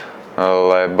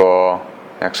 lebo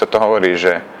jak sa to hovorí,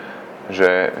 že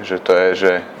to je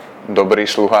že dobrý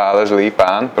sluha, ale zlý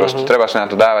pán. Proste treba sa na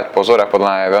to dávať pozor a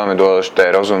podľa mňa je veľmi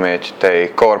dôležité rozumieť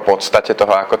tej core podstate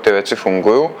toho, ako tie veci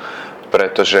fungujú.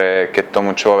 Pretože keď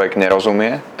tomu človek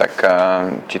nerozumie, tak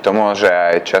ti to môže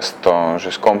aj často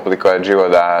že skomplikovať život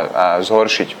a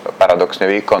zhoršiť paradoxne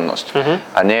výkonnosť.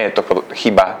 A nie je to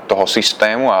chyba toho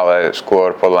systému, ale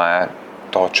skôr podľa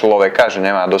toho človeka, že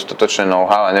nemá dostatočné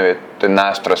know-how a nevie ten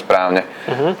nástroj správne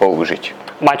použiť.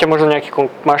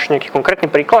 Máš nejaký konkrétny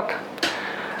príklad?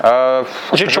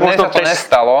 Čo možno sa to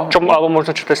nestalo. Alebo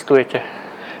možno čo testujete?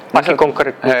 Aký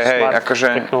konkrétny smart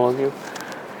technológiu?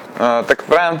 Tak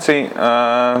v rámci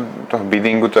toho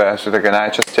biddingu, to je asi také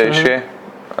najčastejšie,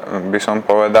 by som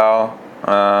povedal,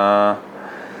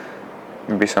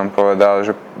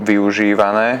 že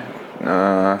využívané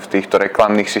v týchto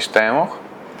reklamných systémoch.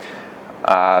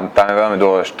 A tam je veľmi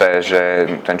dôležité, že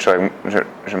ten človek, že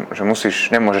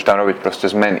nemôžeš tam robiť proste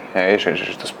zmeny,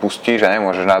 že to spustíš a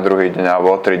nemôžeš na druhý deň alebo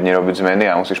o 3 dní robiť zmeny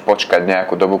a musíš počkať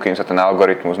nejakú dobu, kým sa ten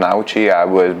algoritmus naučí a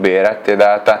bude zbierať tie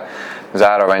dáta.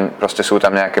 Zároveň proste sú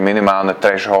tam nejaké minimálne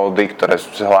thresholdy, ktoré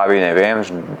z hlavy neviem,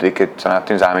 vždy keď sa nad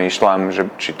tým zamýšľam, že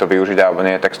či to využiť alebo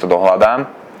nie, tak to dohľadám.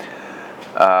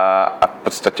 A v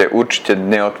podstate určite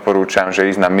neodporúčam, že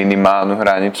ísť na minimálnu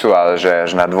hranicu, ale že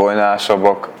až na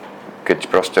dvojnásobok, keď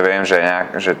proste viem,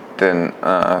 že ten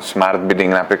smart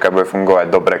bidding napríklad bude fungovať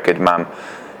dobre, keď mám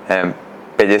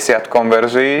 50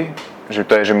 konverzií, že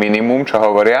to je že minimum, čo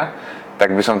hovoria,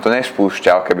 tak by som to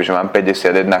nespúšťal, kebyže mám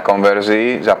 51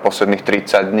 konverzií za posledných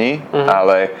 30 dní,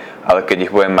 ale keď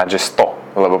ich budem mať, že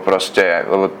 100, lebo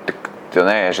to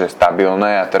nie je, že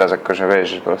stabilné a teraz akože vieš,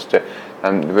 že proste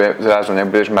zrazu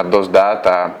nebudeš mať dosť dát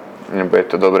a nebude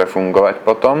to dobre fungovať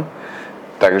potom.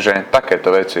 Takže takéto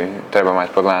veci treba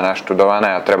mať podľa mňa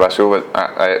naštudované a treba si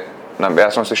ja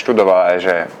som si študoval aj,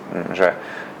 že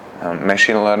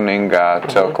machine learning a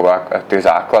celkovo tie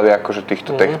základy akože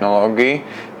týchto technológií,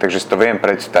 takže si to viem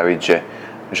predstaviť,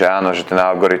 že áno, že ten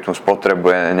algoritmus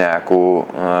potrebuje nejakú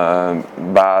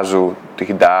bázu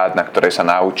tých dát, na ktorej sa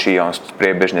naučí, on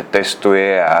priebežne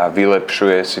testuje a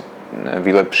vylepšuje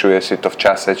si to v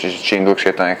čase, čiže čím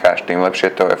dlhšie to necháš, tým lepšie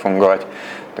to bude fungovať.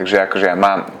 Takže akože ja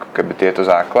mám keby tieto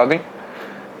základy,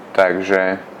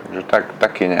 takže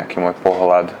taký nejaký môj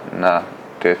pohľad na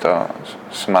tieto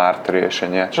smart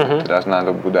riešenia, čo teraz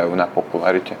nadobúdajú na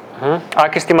popularite. A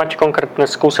aké s tým máte konkrétne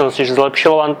skúsenosti? Že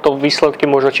zlepšilo vám to výsledky?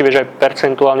 Možno či vieš aj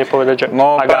percentuálne povedať, že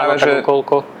no, ak áno, tak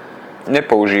koľko?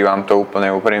 Nepoužívam to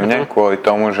úplne úprimne, kvôli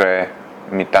tomu, že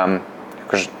mi tam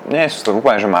akože, nie sú to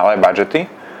úplne že malé budžety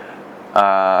a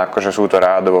akože sú to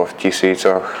rádovo v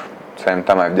tisícoch, sem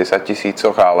tam aj v 10 000,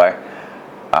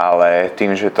 ale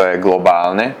tým, že to je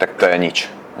globálne, tak to je nič.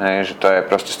 Že to je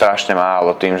proste strašne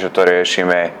málo tým, že to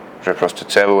riešime, že proste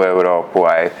celú Európu,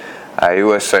 aj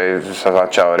USA sa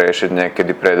začalo riešiť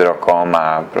niekedy pred rokom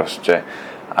a proste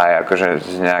aj akože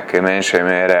z nejakej menšej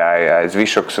miere aj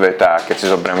zvyšok sveta, a keď si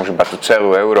zoberiem už iba tú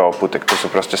celú Európu, tak to sú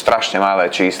proste strašne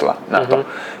malé čísla na to.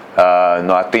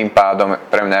 No a tým pádom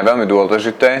pre mňa je veľmi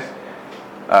dôležité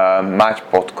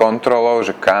mať pod kontrolou,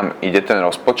 že kam ide ten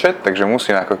rozpočet, takže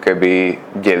musím ako keby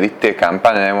deliť tie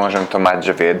kampane, nemôžem to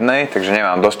mať že v jednej, takže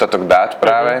nemám dostatok dát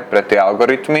práve pre tie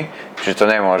algoritmy, čiže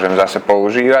to nemôžem zase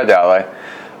používať,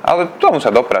 ale tomu sa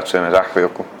dopracujeme za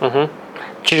chvíľku.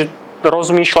 Čiže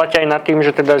rozmýšľate aj nad tým,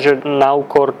 že teda, že na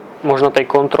úkor možno tej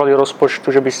kontroly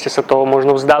rozpočtu, že by ste sa toho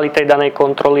možno vzdali tej danej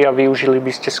kontroly a využili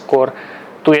by ste skôr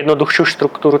tú jednoduchšiu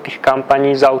štruktúru tých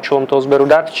kampaní za účelom toho zberu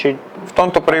dát? Či... V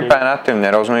tomto prípade nad tým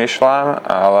nerozmýšľam,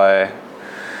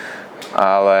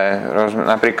 ale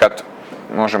napríklad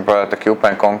môžem povedať taký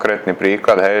úplne konkrétny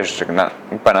príklad, že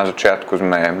úplne na začiatku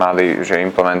sme mali že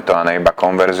implementované iba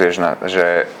konverzie,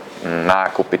 že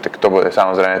nákupy, tak to bude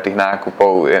samozrejme tých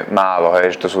nákupov je málo,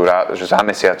 hej, že za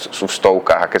mesiac sú v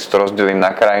stovkách a keď si to rozdelím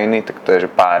na krajiny, tak to je že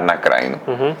pár na krajinu.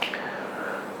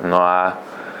 No a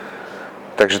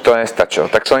takže to nestačilo.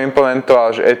 Tak som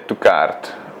implementoval, že add to cart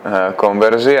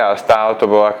konverzia a stále to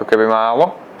bolo ako keby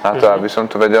málo na to, aby som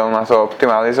to vedel na to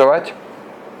optimalizovať.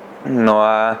 No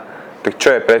a tak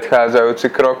čo je predchádzajúci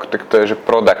krok, tak to je, že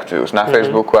product views. Na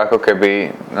Facebooku ako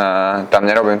keby tam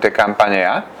nerobím tie kampane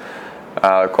ja,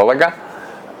 ale kolega.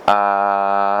 A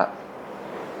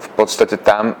v podstate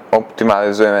tam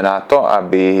optimalizujeme na to,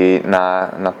 aby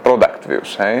na product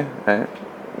views, hej?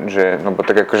 Že, no bo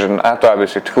tak akože na to, aby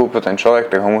si kúpil ten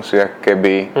človek, tak ho musí ako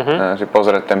keby si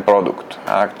pozrieť ten produkt.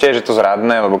 A tiež je to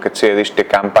zradné, lebo keď cieliš tie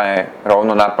kampane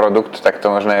rovno na produkt, tak to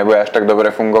možno nebude až tak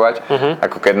dobre fungovať,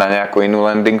 ako keď na nejakú inú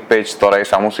landing page, z ktorej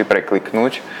sa musí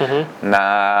prekliknúť na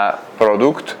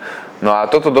produkt. No a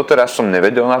toto doteraz som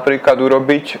nevedel napríklad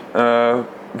urobiť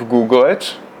v Google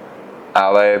Ads,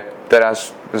 ale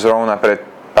teraz zrovna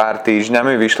pred pár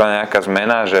týždňami vyšla nejaká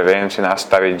zmena, že viem si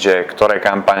nastaviť, že ktoré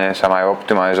kampane sa majú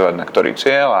optimalizovať na ktorý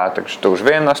cieľ a takže to už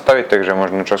viem nastaviť, takže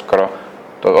možno čoskoro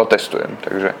to otestujem.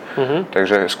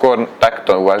 Takže skôr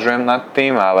takto uvažujem nad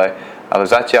tým, ale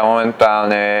zatiaľ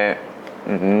momentálne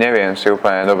neviem si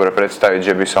úplne dobre predstaviť,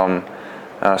 že by som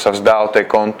sa vzdal tej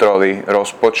kontroly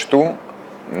rozpočtu.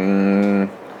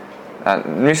 A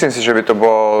myslím si, že by to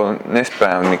bol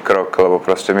nesprávny krok, lebo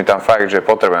proste my tam fakt, že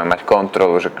potrebujeme mať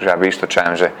kontrolu, že aby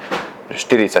istočujem, že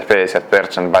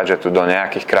 40-50% budžetu do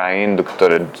nejakých krajín, do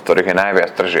ktorých je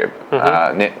najviac tržieb.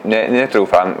 A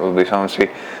netrúfam by som si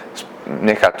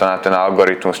nechať to na ten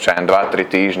algoritmus čo aj 2-3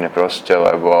 týždne proste,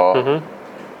 lebo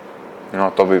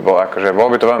no to by bol akože, bol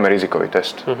by to veľmi rizikový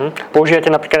test. Používate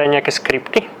napríklad aj nejaké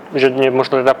skripty? Že nie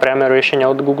možno teda priame riešenia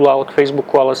od Google a od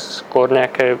Facebooku, ale skôr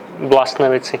nejaké vlastné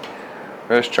veci?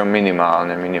 Vieš čo,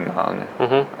 minimálne.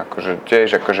 Akože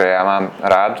tiež, akože ja mám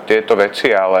rád tieto veci,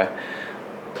 ale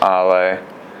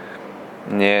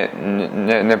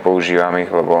nepoužívam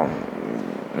ich, lebo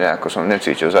nejako som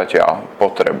necítil zatiaľ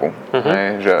potrebu.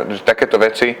 Že takéto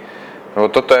veci,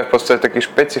 lebo toto je v podstate taký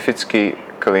špecifický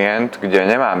klient, kde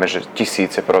nemáme že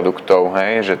tisíce produktov,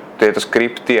 hej, že tieto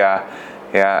skripty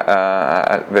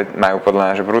majú podľa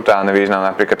mňa že brutálny význam,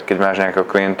 napríklad keď máš nejakého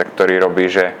klienta, ktorý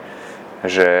robí, že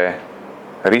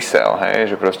resell, hej,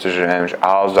 že proste, že neviem, že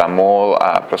Alza, MOL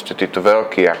a proste títo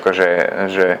veľkí akože,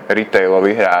 že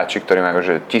retailoví hráči, ktorí majú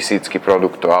že tisícky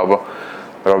produktov, alebo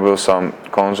robil som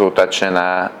konzultačne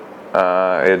na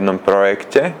jednom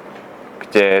projekte,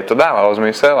 kde to dávalo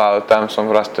zmysel, ale tam som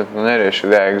vlastne to neriešil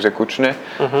aj exekučne,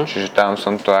 čiže tam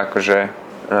som to akože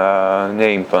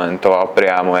neimplementoval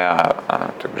priamo ja,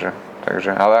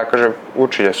 takže, ale akože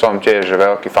určite som tiež že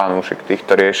veľký fanúšik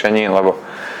týchto riešení, lebo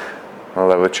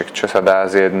čo sa dá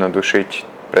zjednodušiť,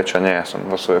 prečo nie? Ja som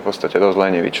vo svojej podstate dosť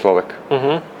lenivý človek.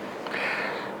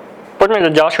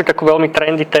 Poďme na ďalšiu takú veľmi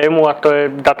trendy tému a to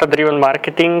je data-driven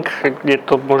marketing. Je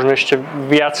to možno ešte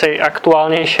viacej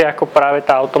aktuálnejšie ako práve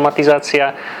tá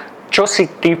automatizácia. Čo si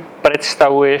ty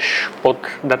predstavuješ pod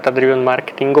data-driven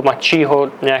marketingom a či ho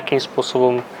nejakým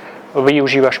spôsobom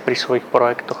využívaš pri svojich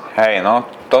projektoch? Hej, no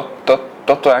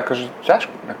toto je akože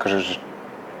ťažko,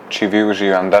 či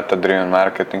využívam data-driven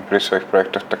marketing pri svojich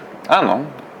projektoch, tak áno,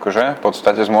 akože v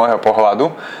podstate z môjho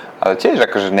pohľadu, ale tiež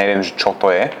akože neviem, čo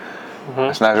to je.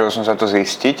 Snažil som sa to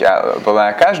zistiť a podľa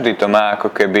mňa každý to má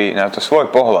ako keby na to svoj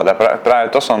pohľad a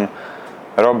práve to som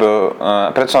robil,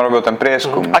 preto som robil ten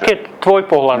prieskum. Aký je tvoj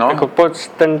pohľad? No?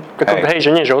 Hej,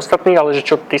 že nie, že ostatný, ale že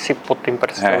čo ty si pod tým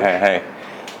predstavuješ? Hej.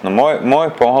 No môj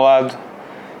pohľad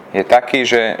je taký,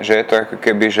 že je to ako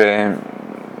keby, že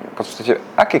v podstate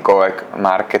akýkoľvek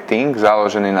marketing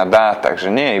založený na dátach,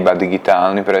 že nie je iba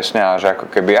digitálny presne, ale že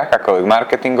ako keby akákoľvek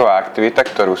marketingová aktivita,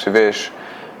 ktorú si vieš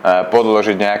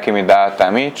podložiť nejakými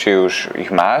dátami, či už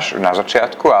ich máš na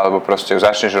začiatku, alebo proste ju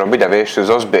začneš robiť a vieš ju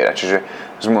zozbierať. Čiže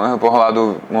z môjho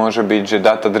pohľadu môže byť, že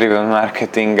data-driven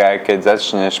marketing, aj keď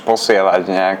začneš posielať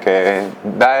nejaké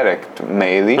direct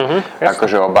maily,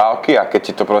 akože obálky, a keď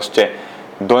ti to proste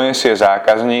donesie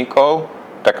zákazníkov,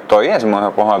 tak to je z môjho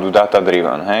pohľadu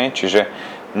data-driven, hej? Čiže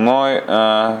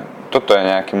toto je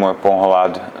nejaký môj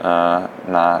pohľad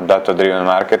na data-driven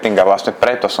marketing a vlastne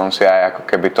preto som si aj ako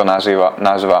keby to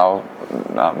nazval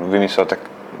vymyslel tak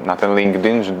na ten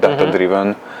LinkedIn, že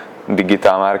data-driven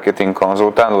digital marketing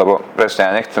konzultant, lebo presne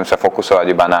ja nechcem sa fokusovať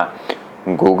iba na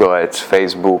Google Ads,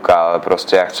 Facebook, ale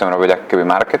proste ja chcem robiť ako keby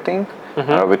marketing,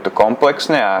 robiť to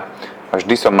komplexne a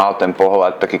vždy som mal ten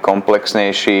pohľad taký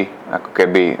komplexnejší, ako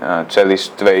keby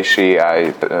celistvejší aj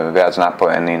viac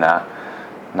napojený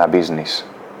na biznis.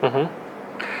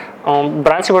 V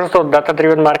rámci možno toho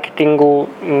data-driven marketingu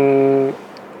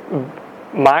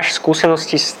máš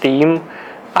skúsenosti s tým,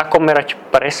 ako merať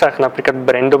presah napríklad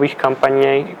brandových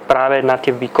kampaní práve na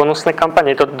tie výkonnostné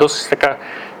kampane? Je to dosť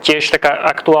tiež taká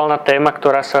aktuálna téma,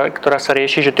 ktorá sa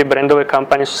rieši, že tie brandové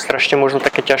kampane sú strašne možno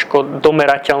také ťažko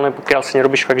domerateľné, pokiaľ si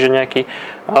nerobíš fakt, že nejaký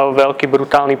veľký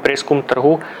brutálny prieskum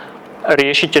trhu.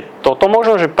 Riešite toto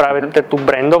možno, že práve tú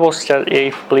brandovosť a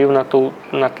jej vplyv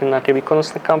na tie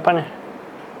výkonnostné kampane?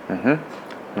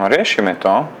 No riešime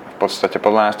to. V podstate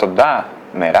podľa nás to dá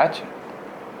merať,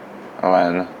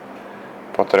 len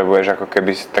potrebuješ ako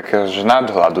keby z takého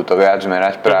nadhľadu to viac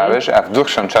merať práve, že a v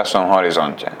dlhšom časovom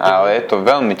horizonte. Ale je to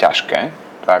veľmi ťažké,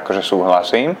 to akože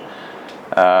súhlasím,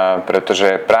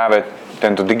 pretože práve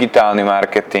tento digitálny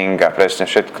marketing a presne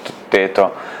všetko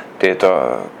tieto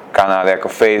kanály ako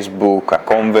Facebook a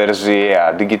konverzie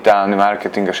a digitálny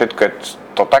marketing a všetko je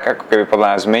to tak ako keby podľa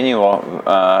nás zmenilo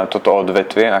toto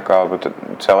odvetvie alebo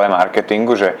celé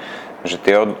marketingu, že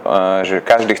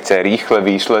každý chce rýchle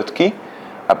výsledky.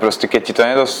 A proste keď ti to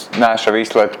nedonáša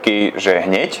výsledky, že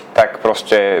hneď, tak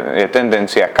proste je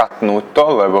tendencia katnúť to,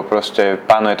 lebo proste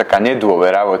panuje taká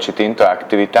nedôvera voči týmto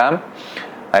aktivitám.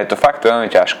 A je to fakt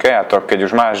veľmi ťažké a to keď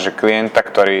už máš že klienta,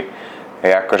 ktorý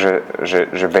je akože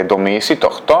že vedomý si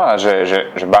tohto a že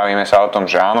bavíme sa o tom,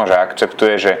 že áno, že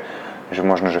akceptuje, že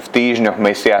možno že v týždňoch,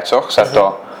 mesiacoch sa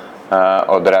to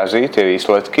odrazí, tie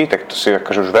výsledky, tak to si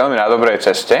akože už veľmi na dobrej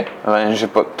ceste,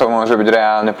 lenže to môže byť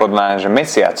reálne podľa že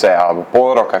mesiace alebo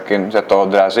pol roka, kým sa to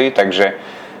odrazí, takže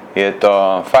je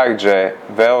to fakt, že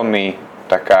veľmi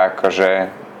taká akože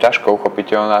ťažko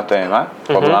uchopiteľná téma,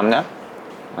 podľa mňa,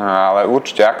 ale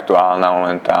určite aktuálna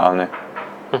momentálne.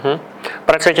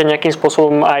 Pracujete nejakým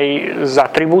spôsobom aj s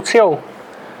atribúciou?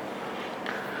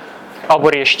 Alebo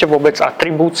riešite vôbec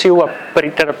atribúciu a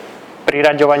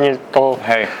priraďovanie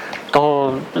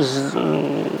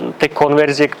tej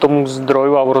konverzie k tomu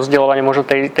zdroju alebo rozdeľovanie možno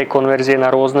tej konverzie na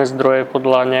rôzne zdroje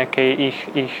podľa nejakej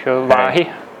ich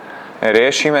váhy?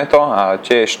 Riešime to, ale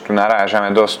tiež tu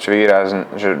narážame dosť výrazne,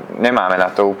 že nemáme na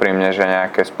to úprimne, že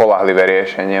nejaké spoľahlivé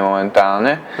riešenie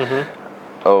momentálne.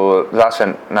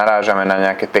 Zase narážame na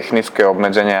nejaké technické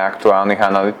obmedzenia aktuálnych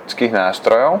analytických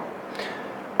nástrojov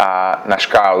a na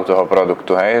škálu toho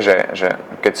produktu, hej, že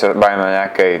keď sa bavíme o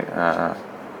nejakej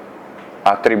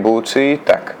atribúcii,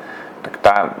 tak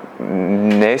tá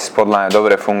dnes podľa mňa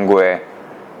dobre funguje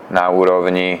na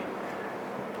úrovni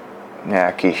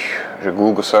nejakých že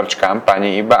Google Search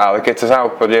kampaní iba, ale keď sa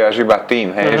zaobchodieš iba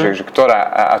tým, hej, že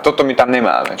ktorá, a toto my tam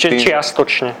nemáme. Čiže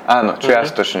čiastočne. Áno,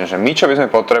 čiastočne, že my čo by sme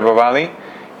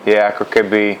potrebovali je ako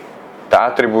keby tá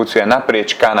atribúcia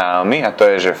naprieč kanálmi a to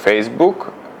je, že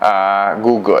Facebook a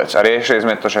Google Ads. A riešili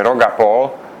sme to, že rok a pol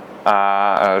a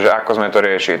že ako sme to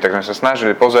riešili. Tak sme sa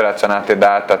snažili pozerať sa na tie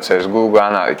dáta cez Google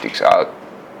Analytics. Ale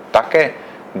také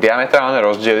diametrálne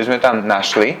rozdiely sme tam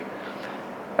našli,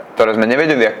 ktoré sme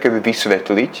nevedeli akoby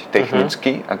vysvetliť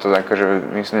technicky. A to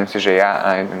akože myslím si, že ja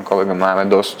a jeden kolega máme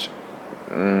dosť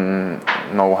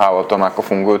know-how o tom, ako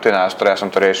fungujú tie nástroje. Ja som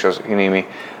to riešil s inými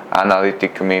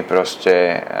analytikmi,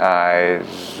 proste aj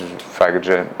fakt,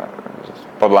 že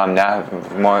podľa mňa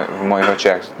v mojich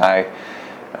očiach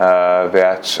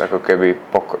najviac ako keby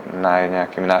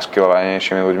nejakými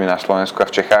naskilovanejšími ľuďmi na Slovensku a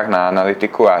v Čechách na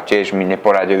analytiku a tiež mi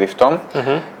neporadili v tom.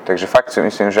 Takže fakt si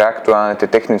myslím, že aktuálne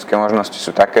tie technické možnosti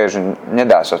sú také, že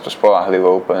nedá sa to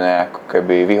spoľahlivo úplne ako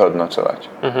keby vyhodnocovať.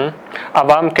 A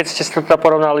vám, keď ste to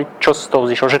porovnali, čo z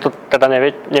toho vzýšlo? Že to teda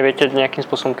neviete nejakým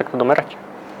spôsobom takto domerať?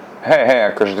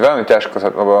 Hej, akože veľmi ťažko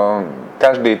sa, lebo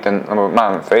lebo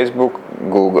mám Facebook,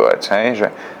 Google Ads, hej,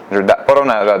 že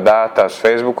porovnávať dáta z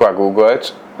Facebooku a Google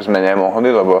Ads sme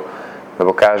nemohli, lebo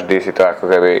každý si to ako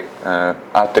keby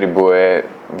atribuje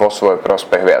vo svoj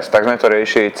prospech viac. Tak sme to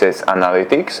riešili cez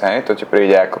Analytics, hej, to ti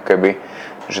príde ako keby,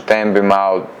 že ten by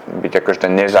mal byť akože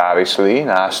ten nezávislý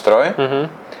nástroj,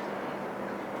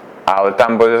 ale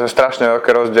tam bude strašne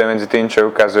veľké rozdiel medzi tým, čo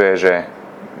ukazuje, že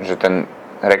ten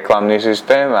reklamný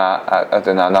systém a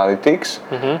ten Analytics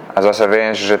a zase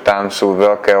vieš, že tam sú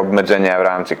veľké obmedzenia v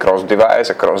rámci cross-device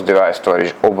a cross-device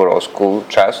tvoríš obrovskú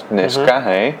časť dneska,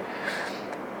 hej.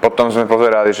 Potom sme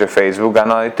pozerali, že Facebook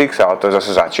Analytics, ale to je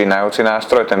zase začínajúci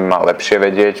nástroj, ten by mal lepšie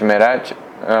vedieť merať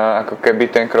ako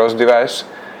keby ten cross-device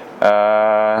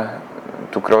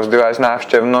tú cross-device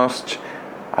návštevnosť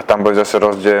a tam bude zase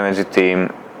rozdiel medzi tým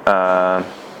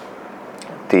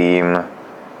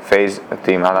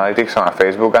Analyticsom a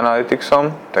Facebook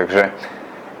Analyticsom,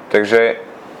 takže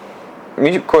my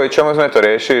kvôli čomu sme to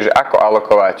riešili, že ako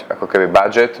alokovať ako keby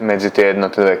budget medzi tie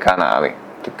jednotlivé kanály.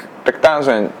 Tak tam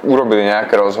sme urobili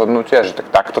nejaké rozhodnutia, že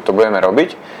takto to budeme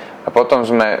robiť, A potom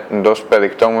sme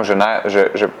dospeli k tomu, že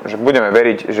budeme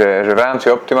veriť, že v rámci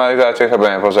optimalizácie sa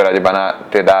budeme pozerať iba na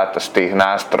tie dáta z tých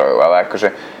nástrojov, ale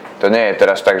akože to nie je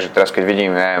teraz tak, že teraz keď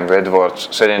vidím, neviem, v AdWords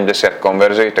 70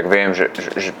 konverzií, tak viem, že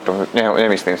to,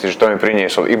 nemyslím si, že to mi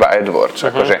priniesol iba AdWords.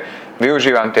 Akože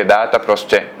využívam tie dáta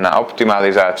proste na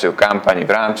optimalizáciu kampaní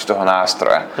v rámci toho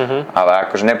nástroja. Ale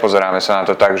akože nepozeráme sa na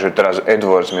to tak, že teraz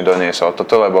AdWords mi doniesol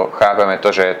toto, lebo chápeme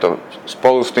to, že je to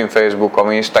spolu s tým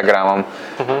Facebookom, Instagramom,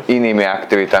 inými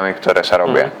aktivitami, ktoré sa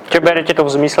robia. Čiže berete to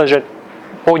v zmysle, že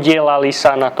podielali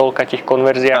sa na toľka tých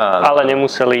konverziách, ale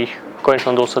nemuseli ich v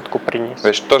konečnom dôsledku priniesť.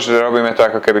 Vieš, to, že robíme to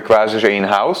ako keby kvázi, že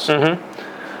in-house,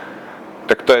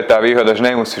 tak to je tá výhoda, že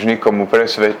nemusíš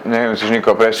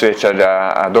nikoho presviečať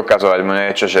a dokazovať mu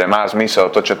niečo, že má zmysel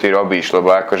to, čo ty robíš,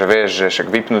 lebo akože vieš, že však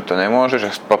vypnúť to nemôžeš,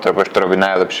 že potrebuješ to robiť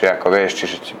najlepšie, ako vieš,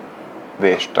 čiže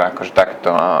vieš to akože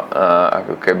takto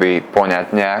ako keby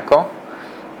poňať nejako,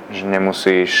 že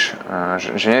nemusíš,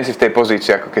 že nie si v tej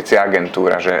pozícii, ako keď si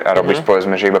agentúra, že a robíš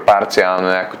povedzme, že iba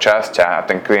parciálnu nejakú časť a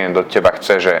ten klient od teba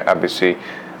chce, že aby si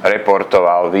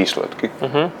reportoval výsledky.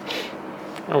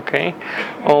 OK.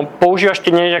 Používaš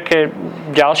ty nejaké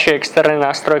ďalšie externé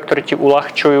nástroje, ktoré ti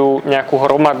uľahčujú nejakú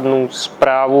hromadnú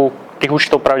správu? Tých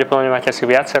účtov pravdepodobne máte asi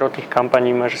viacero, tých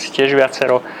kampaní máš asi tiež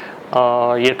viacero.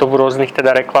 Je to v rôznych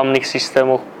teda reklamných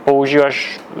systémoch.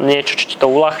 Používaš niečo, čo ti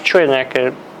to uľahčuje?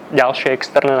 Nejaké ďalšie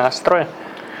externé nástroje?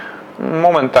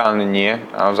 Momentálne nie,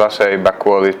 ale zase iba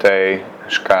kvôli tej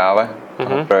škále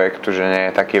toho projektu, že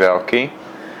nie je taký veľký.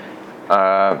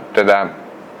 Teda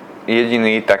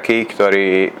jediný taký,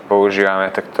 ktorý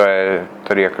používame, tak to je,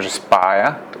 ktorý akože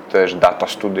spája, tak to je Data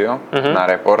Studio na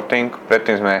reporting.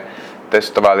 Predtým sme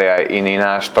testovali aj iný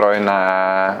nástroj na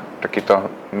takýto,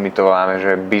 my to voláme,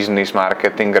 že business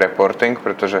marketing reporting,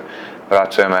 pretože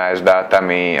pracujeme aj s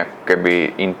dátami ako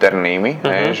keby internými,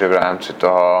 že v rámci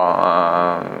toho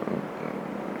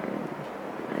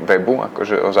webu,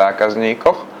 akože o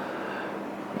zákazníkoch.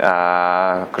 A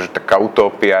akože taká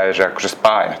utopia je, že akože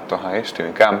spájať to s tými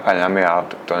kampaňami,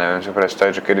 ale to neviem si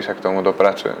predstaviť, že kedy sa k tomu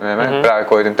dopracujeme. Práve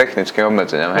kvôli tým technickým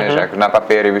obmedzeniam, že ako na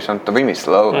papieri by som to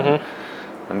vymyslel.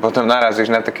 Potom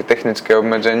narazíš na také technické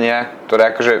obmedzenia,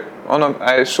 ktoré akože ono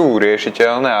aj sú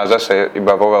riešiteľné, ale zase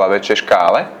iba vo veľa väčšej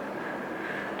škále.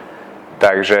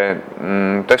 Takže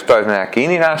testovali sme nejaký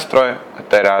iný nástroj a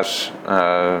teraz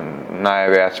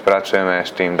najviac pracujeme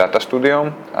s tým Data Studiom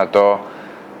a to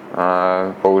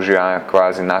používame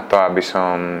kvázi na to, aby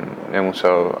som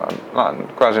nemusel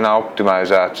kvázi na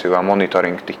optimalizáciu a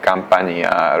monitoring tých kampaní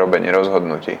a robenie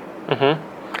rozhodnutí.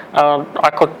 A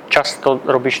ako často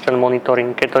robíš ten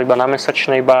monitoring? Je to iba na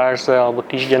mesačnej báze alebo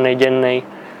týždennej, dennej?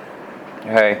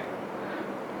 Hej,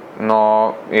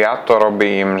 no ja to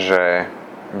robím, že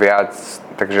viac,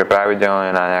 takže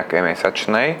pravidelne na nejakej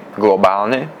mesačnej,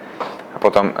 globálne. A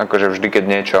potom akože vždy, keď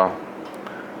niečo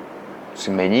si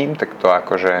mením, tak to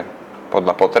akože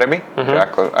podľa potreby, že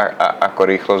ako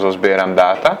rýchlo zozbieram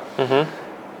dáta.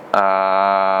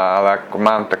 Ale ako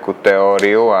mám takú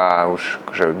teóriu a už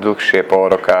akože dlhšie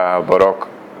pol roka alebo rok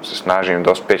sa snažím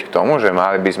dospieť k tomu, že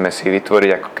mali by sme si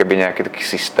vytvoriť ako keby nejaký taký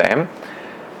systém,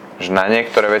 že na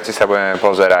niektoré veci sa budeme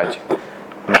pozerať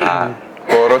na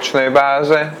polročnej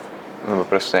báze, lebo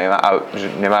proste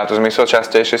nemá to zmysel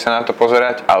častejšie sa na to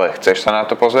pozerať, ale chceš sa na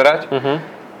to pozerať.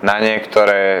 Na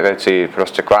niektoré veci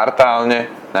proste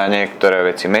kvartálne, na niektoré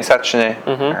veci mesačne,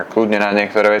 a kľudne na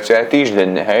niektoré veci aj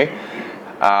týždenne, hej.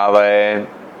 Ale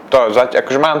to,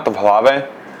 akože mám to v hlave,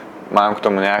 mám k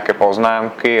tomu nejaké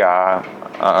poznámky a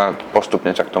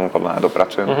postupne sa k tomu podľa mňa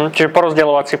dopracujem. Čiže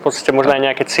porozdeľovať si v podstate možno aj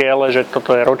nejaké ciele, že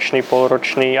toto je ročný,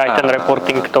 polročný, aj ten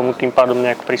reporting k tomu tým pádom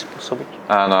nejak prispôsobiť.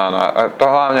 Áno. A to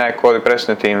hlavne aj kvôli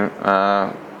presne tým,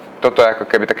 toto je ako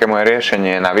keby také moje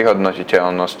riešenie na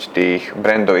vyhodnotiteľnosť tých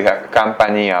brandových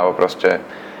kampaní, alebo proste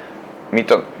my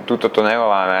túto to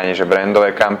nevoláme ani, že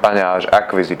brandové kampane, ale že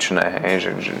akvizičné,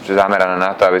 že zamerané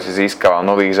na to, aby si získaval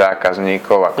nových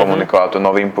zákazníkov a komunikoval to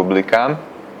novým publikám.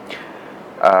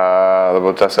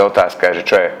 Lebo zase otázka je, že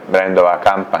čo je brandová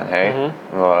kampaň, hej?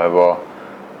 Lebo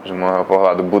z môjho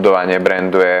pohľadu budovanie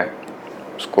brandu je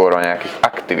skôr o nejakých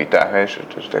aktivitách, vieš?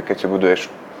 Keď si buduješ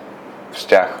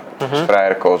vzťah s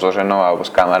frajerkou, so ženou alebo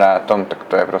s kamarátom, tak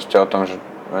to je proste o tom, že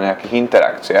o nejakých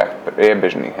interakciách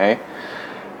priebežných, hej?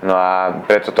 No a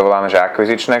preto to voláme, že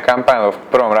akvizičné kampaň, lebo v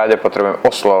prvom rade potrebujem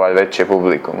oslovať väčšie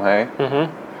publikum, hej?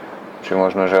 Čiže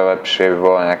možno, že lepšie by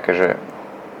bolo nejaké, že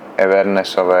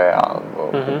awarenessové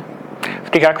alebo... V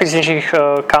tých akvizičných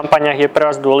kampaniach je pre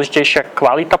vás dôležitejšia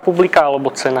kvalita publika alebo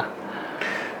cena?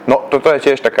 No, toto je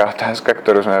tiež taká otázka,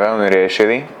 ktorú sme veľmi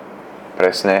riešili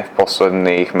presne v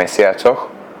posledných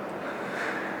mesiacoch.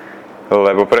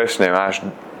 Lebo presne máš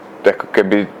ako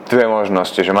keby dve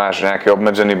možnosti, že máš nejaký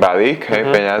obmedzený balík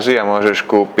peňazí a môžeš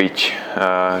kúpiť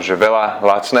že veľa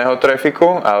lacného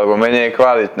trafiku alebo menej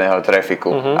kvalitného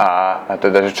trafiku. A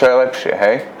teda, že čo je lepšie,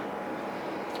 hej?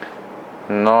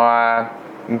 No a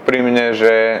úprimne,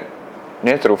 že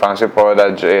netrúfam si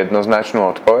povedať, že jednoznačnú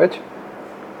odpoveď,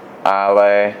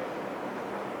 ale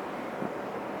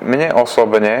mne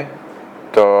osobne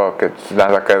to, keď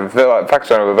fakt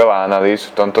som robil veľa analýz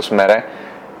v tomto smere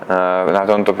na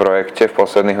tomto projekte v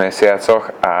posledných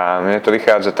mesiacoch a mne to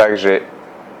vychádza tak, že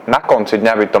na konci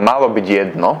dňa by to malo byť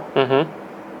jedno,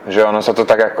 že ono sa to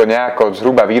tak ako nejako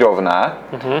zhruba vyrovná,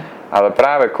 ale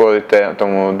práve kvôli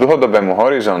tomu dlhodobému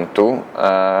horizontu,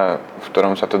 v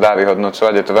ktorom sa to dá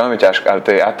vyhodnocovať, je to veľmi ťažké, ale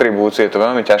tej atribúcie je to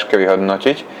veľmi ťažké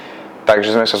vyhodnotiť,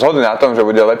 takže sme sa zhodli na tom, že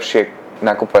bude lepšie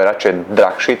nakupovať radšej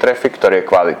drahší trafik, ktorý je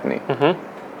kvalitný.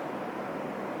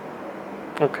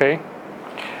 OK.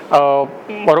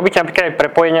 Robíte napríklad aj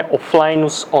prepojenie offline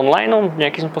s onlineom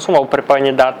nejakým spôsobom, alebo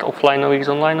prepojenie dát offlineových s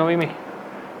onlineovými?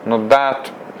 No dát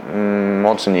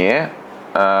moc nie,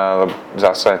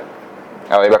 zase,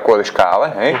 ale iba kvôli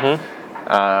škále, hej?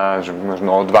 Že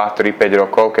možno o 2, 3, 5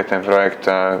 rokov, keď ten projekt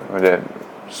bude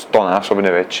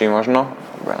 100-násobne väčší možno,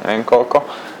 neviem koľko,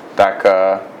 tak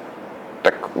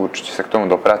určite sa k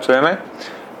tomu dopracujeme.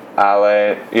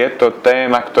 Ale je to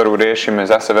téma, ktorú riešime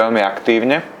zase veľmi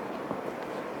aktívne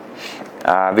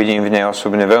a vidím v nej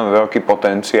osobne veľmi veľký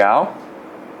potenciál,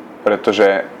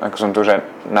 pretože, ako som tu už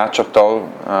načrtol,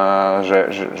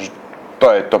 že to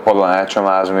je to podľa mňa, čo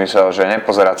má zmysel, že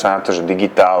nepozerať sa na to, že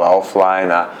digitál a offline,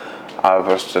 ale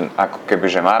proste ako keby,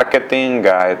 že marketing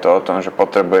a je to o tom, že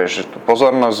potrebuješ tú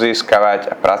pozornosť získavať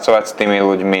a pracovať s tými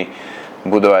ľuďmi,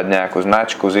 budovať nejakú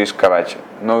značku, získavať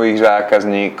nových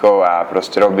zákazníkov a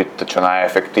proste robiť to čo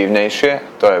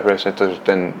najefektívnejšie. To je presne to, že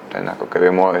ten ako keby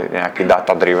môj nejaký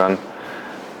data-driven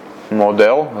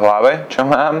model v hlave, čo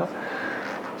mám.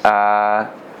 A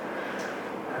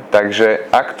takže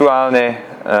aktuálne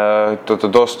toto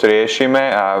dosť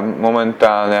riešime a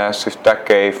momentálne asi v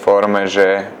takej forme,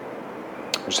 že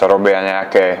sa robia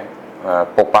nejaké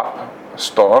pop-up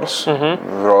stores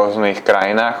v rôznych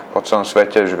krajinách po celom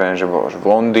svete, že viem, že bol v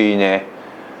Londýne,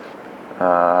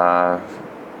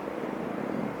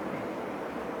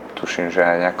 tuším, že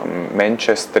aj v nejakom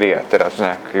Manchestri a teraz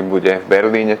nejaký bude v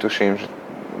Berlíne, tuším, že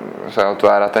sa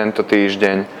otvára tento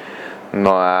týždeň.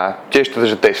 No a tiež to,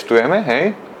 že testujeme,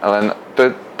 hej, ale to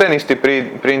je ten istý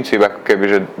princíp, ako keby,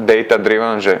 že data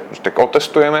driven, že tak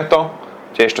otestujeme to,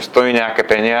 tiež to stojí nejaké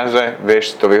peniaze,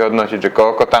 vieš si to vyhodnotiť, že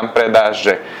koľko tam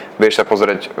predáš, že vieš sa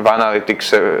pozrieť v Analytics,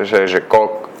 že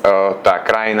koľko tá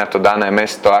krajina, to dané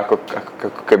mesto, ako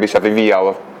keby sa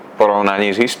vyvíjalo v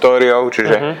porovnaní s históriou,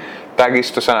 čiže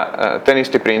takisto sa ten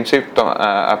istý princíp to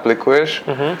aplikuješ,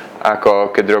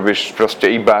 ako keď robíš proste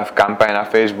iba v kampani na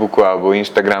Facebooku alebo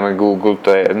Instagrame, Google,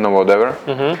 to je jedno whatever,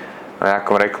 v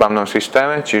nejakom reklamnom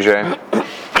systéme, čiže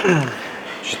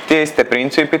tie isté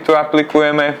princípy tu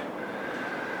aplikujeme.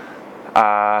 A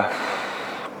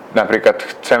napríklad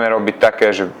chceme robiť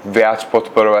také, že viac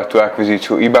podporovať tú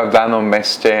akvizíciu iba v danom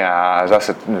meste a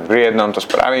zase pri jednom to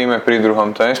spravíme, pri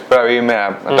druhom to nespravíme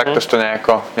a takto to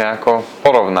nejako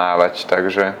porovnávať,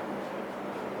 takže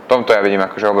v tomto ja vidím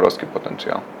akože obrovský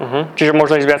potenciál. Čiže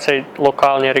možno ísť viacej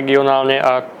lokálne, regionálne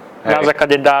a na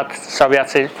základe dát sa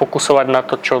viacej fokusovať na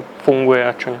to, čo funguje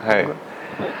a čo nefunguje.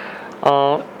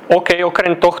 OK,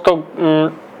 okrem tohto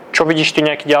čo vidíš ty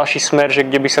nejaký ďalší smer, že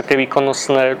kde by sa tie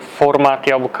výkonnostné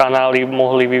formáty alebo kanály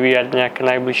mohli vyvíjať nejaké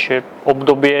najbližšie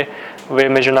obdobie?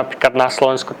 Vieme, že napríklad na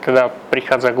Slovensku teda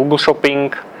prichádza Google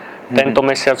Shopping tento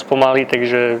mesiac pomaly,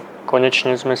 takže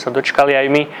konečne sme sa dočkali aj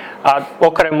my. A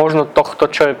okrem možno tohto,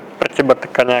 čo je pre teba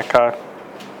taká nejaká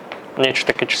niečo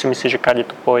také, čo si myslíš, že kade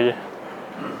to pôjde?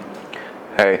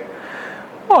 Hej.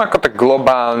 No ako tak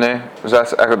globálne,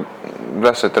 zase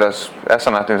teraz, ja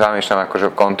sa nad tým zamýšľam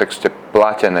akože v kontexte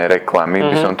platenej reklamy,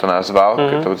 by som to nazval,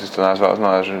 keď to si to nazval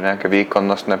znova, že nejaké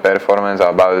výkonnostné performance,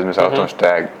 ale bavili sme sa o tom, že to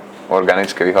je aj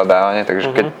organické vyhľadávanie, takže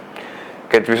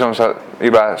keď by som sa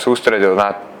iba sústredil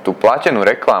na tú platenú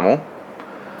reklamu,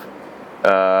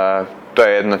 to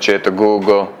je jedno, či je to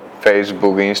Google,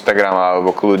 Facebook, Instagram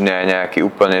alebo kľudne aj nejaký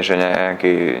úplne, že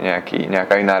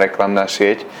nejaká iná reklamná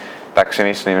sieť, tak si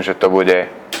myslím, že to bude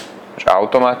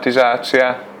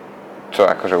automatizácia, čo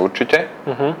akože určite.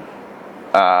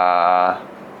 A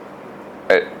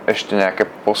ešte nejaké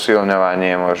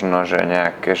posilňovanie možno, že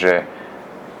nejaké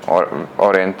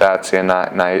orientácie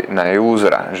na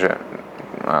usera, že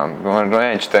možno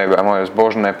neviem, či to je moje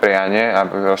zbožné prianie,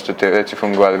 aby proste tie veci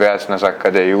fungovali viac na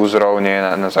základe userov, nie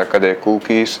na základe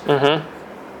cookies.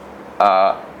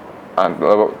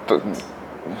 Lebo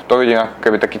to vidím ako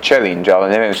keby taký challenge,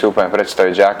 ale neviem si úplne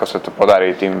predstaviť, že ako sa to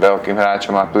podarí tým veľkým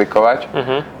hráčom aplikovať,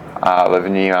 ale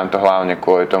vnímam to hlavne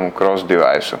kvôli tomu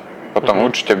cross-device. Potom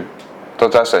určite, to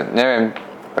zase neviem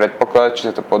predpokladať, či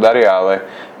sa to podarí, ale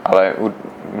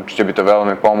určite by to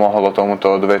veľmi pomohlo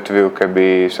tomuto odvetviu,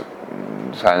 keby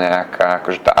sa nejaká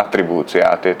akože tá atribúcia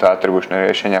a tieto atribučné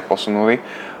riešenia posunuli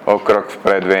o krok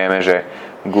vpred. Vieme, že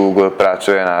Google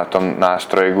pracuje na tom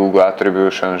nástroji Google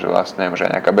Attribution, že vlastne že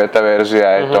nejaká beta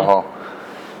verzia je toho.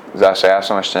 Zase ja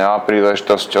som ešte nemal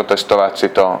príležitosť otestovať si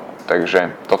to,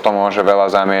 takže toto môže veľa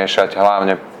zamiešať,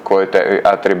 hlavne kvôli tej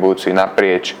atribúcii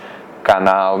naprieč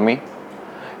kanálmi.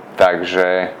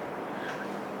 Takže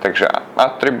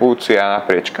atribúcia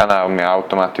naprieč kanálmi,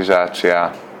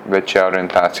 automatizácia, väčšia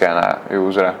orientácia na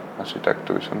usera. Asi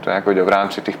takto by som to nejak videl v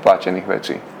rámci tých platených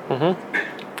vecí.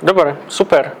 Dobre,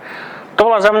 super. To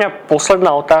bola za mňa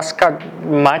posledná otázka.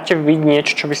 Máte vy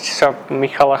niečo, čo by ste sa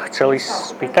Michala chceli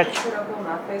spýtať? Si robil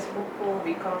na Facebooku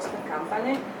výkonnostné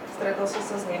kampane. Stretol si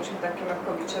sa s niečím takým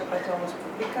ako vyčerpateľnosť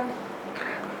publika?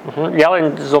 Ja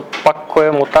len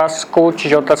zopakujem otázku.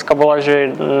 Čiže otázka bola, že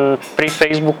pri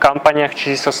Facebook kampaniach,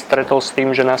 či si sa stretol s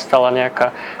tým, že nastala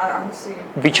nejaká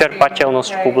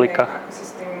vyčerpateľnosť publika. Ako si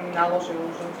s tým naložil?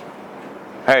 Že...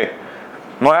 Hej.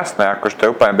 No jasné, akože to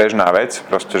je úplne bežná vec,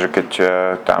 proste, že keď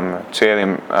tam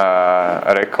cieľim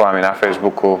reklamy na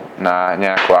Facebooku na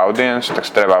nejakú audience, tak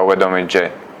si treba uvedomiť, že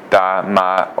tá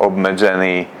má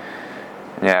obmedzený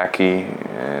nejaký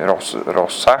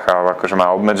rozsah, alebo akože má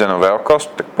obmedzenú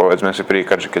veľkosť, tak povedzme si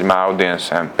príklad, že keď má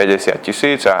audience 50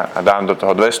 000 a dám do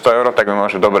toho 200 €, tak mi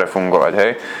môže dobre fungovať,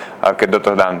 hej. A keď do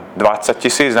toho dám 20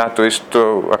 000 na tú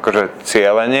istú akože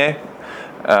cielenie,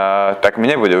 tak mi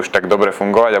nebude už tak dobre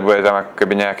fungovať a bude tam ako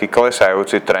keby nejaký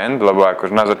klesajúci trend, lebo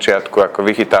akože na začiatku ako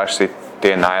vychytáš si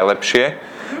tie najlepšie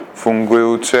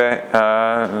fungujúce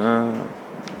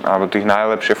alebo tých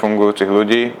najlepšie fungujúcich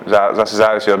ľudí. Zase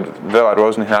závisí od veľa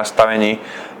rôznych nastavení,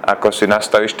 ako si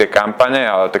nastavíš tie kampane,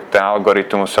 ale tak ten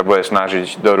algoritmus sa bude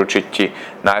snažiť doručiť ti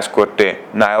najskôr tie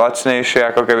najlacnejšie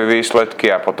ako keby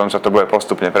výsledky a potom sa to bude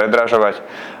postupne predražovať.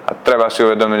 A treba si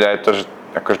uvedomiť aj to, že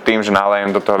akože tým, že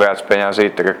nalejem do toho viac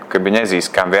peňazí, tak ako keby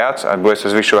nezískam viac a bude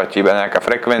sa zvyšovať iba nejaká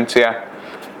frekvencia.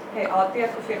 Hej, ale ty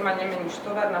ako firma nemeníš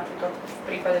tovar, napríklad v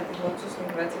prípade tých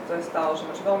luxusných vecí to je stále, že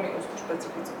máš veľmi úzkú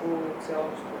špecifickú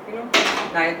cieľovú skupinu.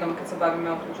 Na jednom, keď sa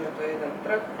bavíme o tom, že to je jeden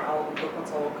trh, alebo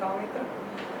dokonca lokálny trh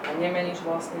a nemeníš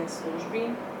vlastne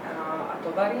služby a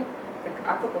tovary, tak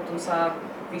ako potom sa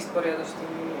vysporiadaš s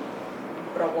tým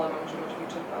problémom, že máš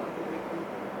vyčerpané publikum?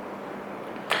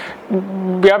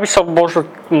 Ja by som možno,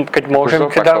 keď môžem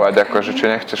teda... Akože, či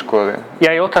nechceš kvôli...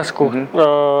 Ja aj otázku.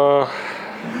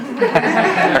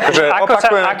 Akože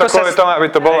opakujeme to kvôli tomu, aby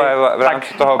to bolo aj v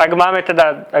rámci toho... Ak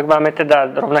máme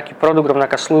teda rovnaký produkt,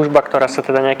 rovnaká služba, ktorá sa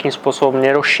teda nejakým spôsobom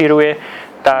nerozširuje,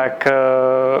 tak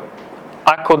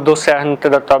ako dosiahnuť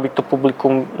teda to, aby to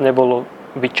publikum nebolo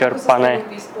vyčerpané?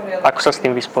 Ako sa s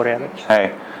tým vysporiadať?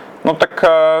 Hej, no tak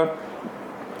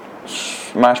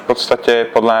máš v podstate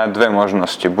podľa mňa dve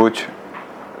možnosti. Buď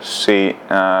si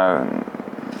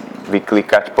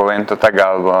vyklikať, poviem to tak,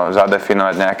 alebo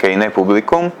zadefinovať nejaké iné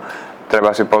publikum.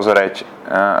 Treba si pozrieť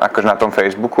akože na tom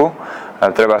Facebooku.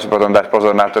 Treba si potom dať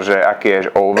pozor na to, že aký je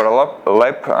overlap,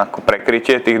 ako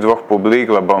prekrytie tých dvoch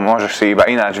publik, lebo môžeš si iba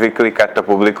ináč vyklikať to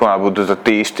publikum a budú to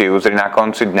tí istí usery na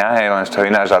konci dňa, hej, len z toho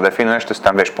ináč zadefinuješ, to si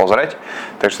tam vieš pozrieť.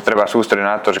 Takže sa treba sústrediť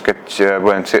na to, že keď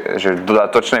že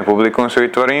dodatočné publikum si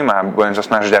vytvorím a budem sa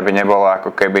snažiť, aby nebolo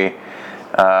ako keby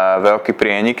veľký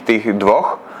prienik tých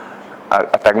dvoch,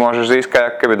 a tak môžeš získať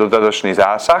ako keby dodatočný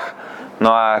zásah.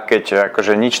 No a keď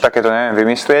akože nič takéto neviem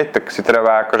vymyslieť, tak si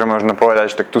treba akože možno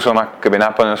povedať, že tak tu som ako keby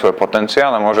naplnil svoj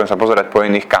potenciál a môžem sa pozerať po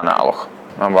iných kanáloch.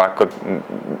 Alebo ako...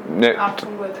 A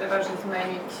funguje treba, že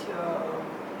zmeniť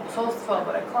posolstvo alebo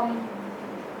reklamu?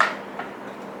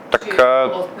 Tak... Či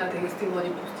na tých istých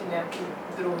ľudí pustiť nejaký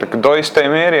druhý? Tak do istej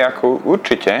miery ako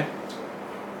určite.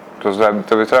 To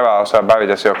by trebalo sa baviť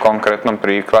asi o konkrétnom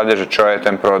príklade, že čo je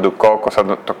ten produkt, koľko sa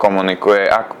to komunikuje,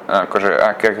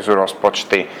 aké sú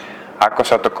rozpočty, ako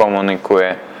sa to komunikuje,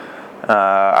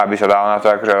 aby sa dalo na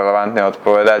to akože relevantne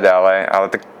odpovedať, ale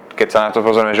tak keď sa na to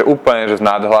pozrieme, že úplne že z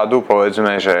nadhľadu,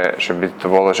 povedzme, že by to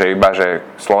bolo, že iba že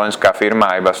slovenská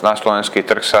firma, iba na slovenský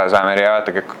trh sa zameriava,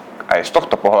 tak aj z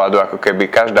tohto pohľadu, ako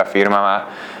keby každá firma má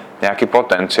nejaký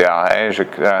potenciál, hej, že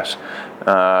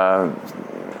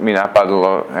mi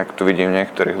napadlo, jak tu vidím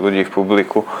niektorých ľudí v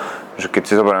publiku, že keď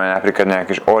si zoberieme napríklad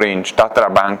nejaký Orange, Tatra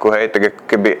banku, hej, tak ako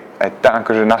keby aj tam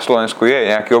akože na Slovensku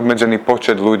je nejaký obmedzený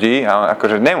počet ľudí, ale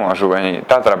akože nemôžu ani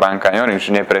Tatra banka, ani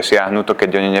Orange nepresiahnu to,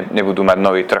 keď oni nebudú mať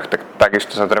nový trh, tak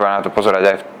takisto sa treba na to pozerať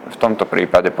aj v tomto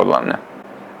prípade, podľa mňa.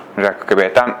 Že ako keby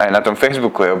aj na tom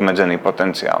Facebooku je obmedzený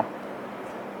potenciál.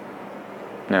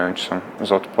 Neviem, či som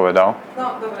zodpovedal.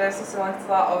 No, dobre, ja som si len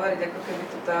chcela overiť ako keby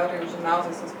tú teóriu, že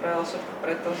naozaj som spravila všetko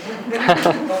preto, že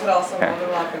pozrela som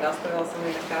mobil appy, nastavila som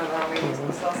iné kanály,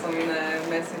 skúsala som iné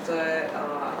message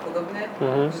a podobne.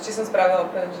 Že či som spravila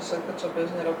úplne, že všetko, čo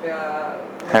bežne robia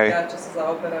ľudia, čo sa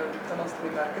zaoberajú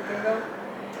výkonnostným marketingom.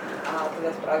 A teda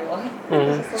spravila.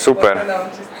 Super.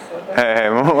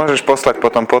 Hej, môžeš poslať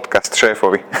potom podcast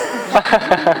šéfovi.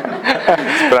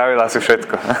 Spravila si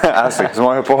všetko. Asi, z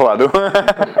môjho pohľadu.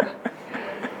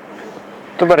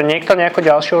 Dobre, niekto nejakú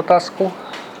ďalšiu otázku?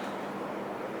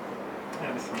 Ja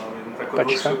by som mal jednu takú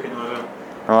dlhšiu, keď môžem.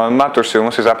 No, Matúš si ju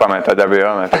musí zapamätať,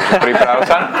 takže priprav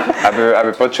sa, aby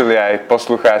počuli aj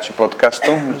poslucháči podcastu,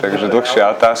 takže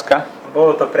dlhšia otázka.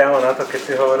 Bolo to priamo na to, keď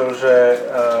si hovoril, že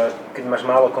keď máš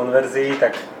málo konverzií,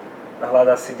 tak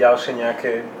hľadá si ďalšie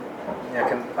nejaké,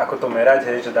 ako to merať,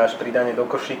 hej, že dáš pridanie do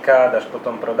košíka, dáš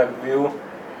potom product view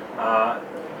a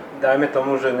dajme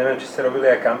tomu, že neviem, či ste robili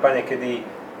aj kampane, kedy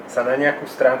sa na nejakú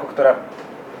stránku, ktorá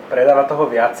predáva toho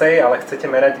viacej, ale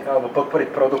chcete merať alebo podporiť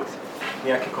produkt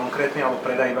nejaký konkrétny alebo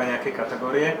predá iba nejaké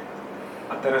kategórie.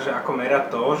 A teraz, že ako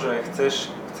merať to, že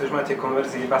chceš mať tie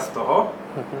konverzie iba z toho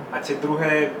a tie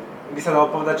druhé by sa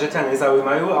dalo povedať, že ťa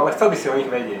nezaujímajú, ale chcel by si o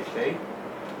nich vedieť, hej?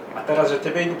 A teraz, že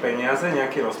tebe idú peniaze,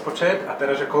 nejaký rozpočet a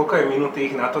teraz, že koľko je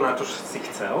minutých na to, si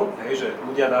chcel, hej? Že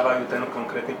ľudia dávajú ten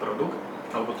konkrétny produkt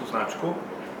alebo tú značku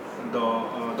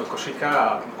do košíka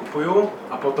a kupujú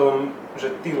a potom,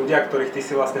 že tí ľudia, ktorých ty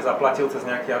si vlastne zaplatil cez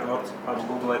nejaký AdWords alebo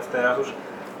Google Ads teraz už,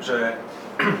 že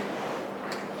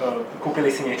kúpili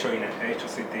si niečo iné, hej?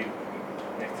 Čo si ty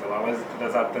nechcel, ale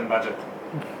teda za ten budget.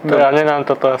 Ja nenám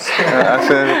toto asi.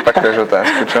 Asi nezopakuješ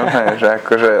otázku, čo? Hej, že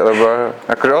akože, lebo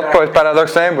akože odpoveď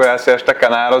paradoxne nebude asi až taká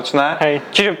náročná. Hej,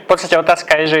 čiže v podstate otázka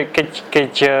je, že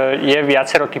keď je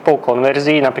viacero typov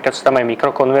konverzií, napríklad sú tam aj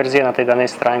mikrokonverzie na tej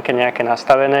danej stránke nejaké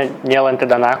nastavené, nielen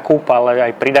teda nákup, ale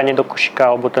aj pridanie do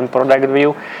košíka alebo ten product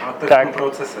view. Ale to je v tom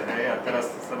procese, hej, a teraz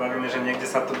sa bavíme, že niekde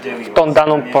sa to delí. V tom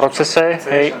danom procese,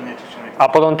 hej. A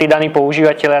potom tí daní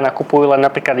používateľia nakupujú len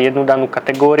napríklad jednu danú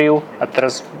kategóriu a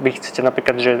teraz vy chcete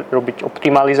napríklad, že robiť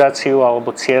optimalizáciu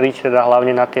alebo cieliť teda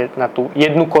hlavne na tú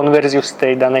jednu konverziu z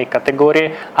tej danej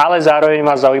kategórie, ale zároveň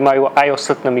ma zaujímajú aj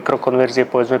ostatné mikrokonverzie,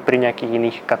 povedzme pri nejakých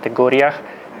iných kategóriách,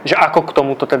 že ako k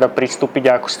tomuto teda pristúpiť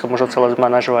a ako si to možno celé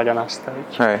zmanažovať a nastaviť.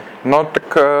 Hej, no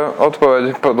tak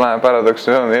odpoveď podľa mňa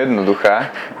paradoxne veľmi jednoduchá,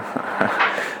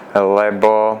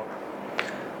 lebo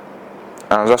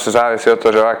zase závisí od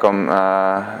toho, že v akom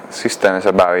systéme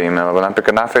sa bavíme, lebo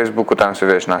napríklad na Facebooku tam si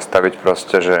vieš nastaviť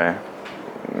proste, že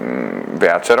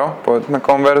viacero, povedzme,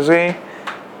 konverzií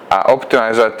a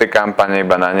optimalizovať tie kampane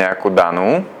iba na nejakú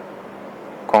danú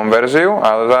konverziu,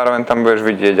 ale zároveň tam budeš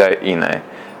vidieť aj iné.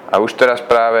 A už teraz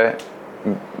práve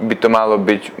by to malo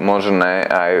byť možné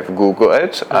aj v Google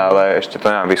Ads, ale ešte to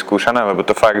nemám vyskúšané, lebo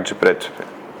to fakt, že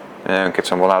neviem, keď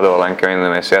som bol na dovolenke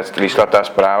minulý mesiac, vyšla tá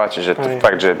správa, čiže to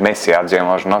fakt, že mesiac je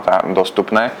možno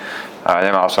dostupné a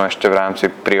nemal som ešte v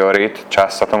rámci priorít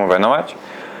čas sa tomu venovať.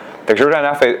 Takže už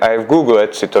aj v Google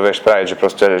Ads si to vieš spraviť, že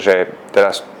proste, že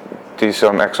teraz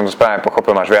ak som to správne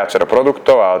pochopil, máš viacero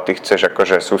produktov, ale ty chceš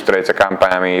akože sústrediť sa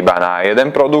kampaňami iba na jeden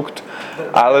produkt,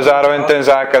 ale zároveň ten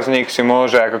zákazník si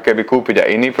môže ako keby kúpiť aj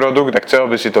iný produkt a chcel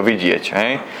by si to vidieť,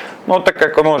 hej? No tak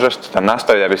ako môžeš tam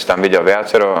nastaviť, aby si tam videl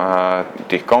viacero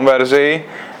tých konverzií,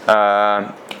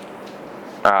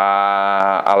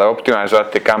 ale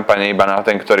optimalizovať tie kampane iba na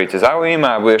ten, ktorý ťa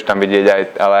zaujíma a budeš tam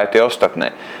vidieť ale aj tie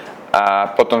ostatné.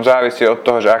 A potom závisí od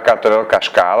toho, že aká to je veľká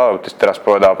škála, lebo ty si teraz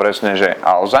povedal presne, že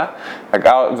Alza, tak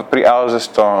pri Alze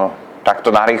to takto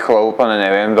narýchlo úplne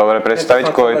neviem dobre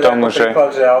predstaviť kvôli tomu, že...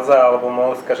 Príklad, že Alza alebo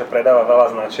Molska, že predáva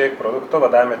veľa značiek, produktov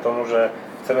a dajme tomu, že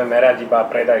chceme merať iba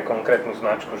predaj konkrétnu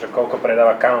značku, že koľko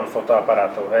predáva Canon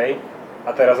fotoaparátov, hej?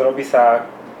 A teraz robí sa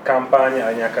kampaň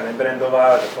aj nejaká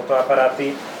nebrandová, že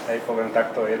fotoaparáty, hej, poviem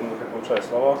takto jednoduché kľúčové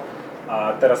slovo.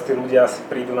 A teraz tí ľudia si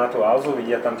prídu na tú Alzu,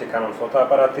 vidia tam tie Canon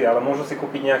fotoaparáty, ale môžu si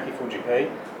kúpiť nejaký Fuji,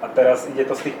 hej? A teraz ide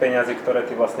to z tých peňazí, ktoré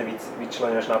ty vlastne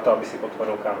vyčleníš na to, aby si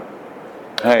podporil Canon.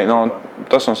 Hej, no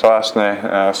to som sa vlastne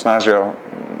snažil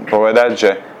povedať,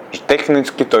 že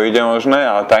technicky to ide možné,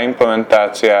 ale tá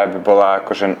implementácia by bola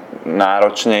akože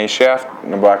náročnejšia,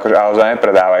 lebo akože Alza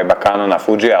nepredáva iba Canon a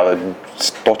Fuji, ale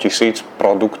 100,000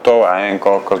 produktov a neviem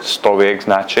koľko stoviek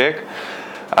značiek.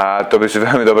 A to by si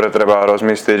veľmi dobre treba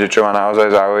rozmyslieť, že čo ma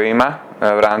naozaj zaujíma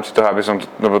v rámci toho, aby som to,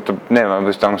 lebo to neviem, aby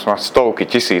som tam mal stovky,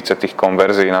 tisíce tých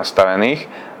konverzií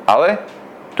nastavených, ale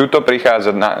tuto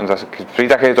prichádza, pri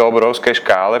takejto obrovskej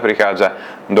škále prichádza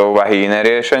do úvahy iné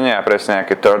riešenie a presne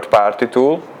nejaké third party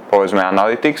tool, povedzme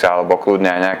Analytics alebo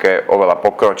kľudne aj nejaké oveľa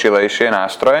pokročilejšie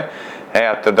nástroje. Hej,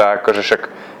 a teda akože však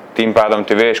tým pádom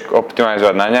ty vieš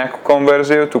optimalizovať na nejakú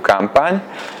konverziu, tú kampaň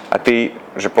a ty,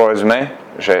 že povedzme,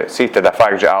 že si teda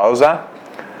fakt, že Alza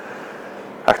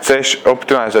a chceš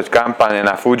optimalizovať kampane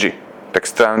na Fuji, tak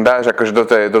si tam dáš akože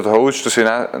do toho účtu si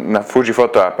na Fuji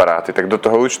fotoaparáty, tak do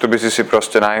toho účtu by si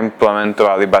proste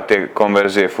naimplementoval iba tie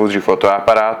konverzie Fuji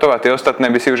fotoaparátov a tie ostatné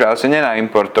by si už asi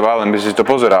nenaimportoval, len by si to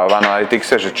pozeral v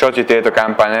Analyticse, že čo ti tieto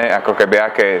kampane, ako keby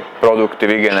aké produkty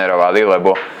vygenerovali,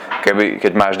 lebo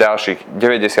keď máš ďalších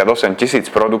 98 000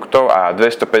 produktov a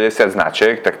 250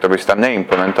 značiek, tak to by si tam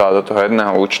neimplementoval do toho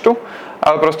jedného účtu,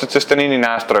 ale proste cez ten iný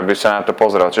nástroj by sa na to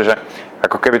pozrel, čiže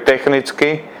ako keby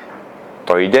technicky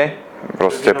to ide,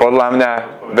 proste podľa mňa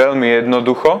veľmi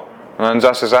jednoducho, len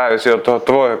zase závisí od toho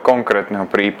tvojho konkrétneho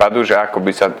prípadu, že aká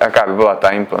by bola tá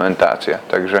implementácia.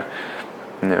 Takže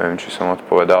neviem, či som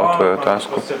odpovedal tvoju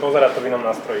otázku. Proste pozerať to v inom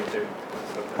nástroji.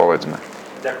 Povedzme.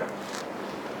 Ďakujem.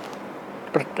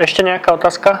 Ešte nejaká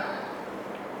otázka?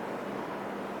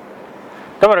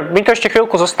 Dobre, my to ešte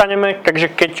chvíľku zostaneme,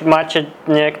 takže keď máte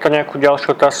nejakú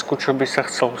ďalšiu otázku, čo by sa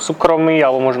chcel v súkromí,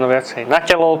 alebo možno viacej na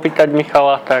telo opýtať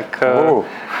Michala, tak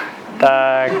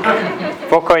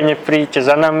pokojne príďte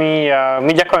za nami a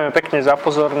my ďakujeme pekne za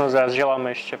pozornosť a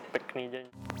želáme ešte pekný deň.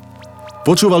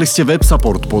 Počúvali ste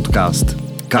WebSupport podcast.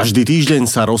 Každý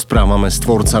týždeň sa rozprávame s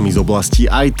tvorcami z oblasti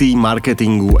IT,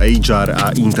 marketingu, HR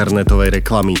a internetovej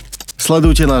reklamy.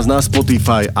 Sledujte nás na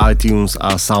Spotify, iTunes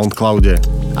a Soundcloude.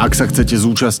 Ak sa chcete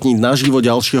zúčastniť naživo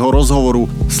ďalšieho rozhovoru,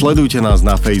 sledujte nás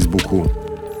na Facebooku.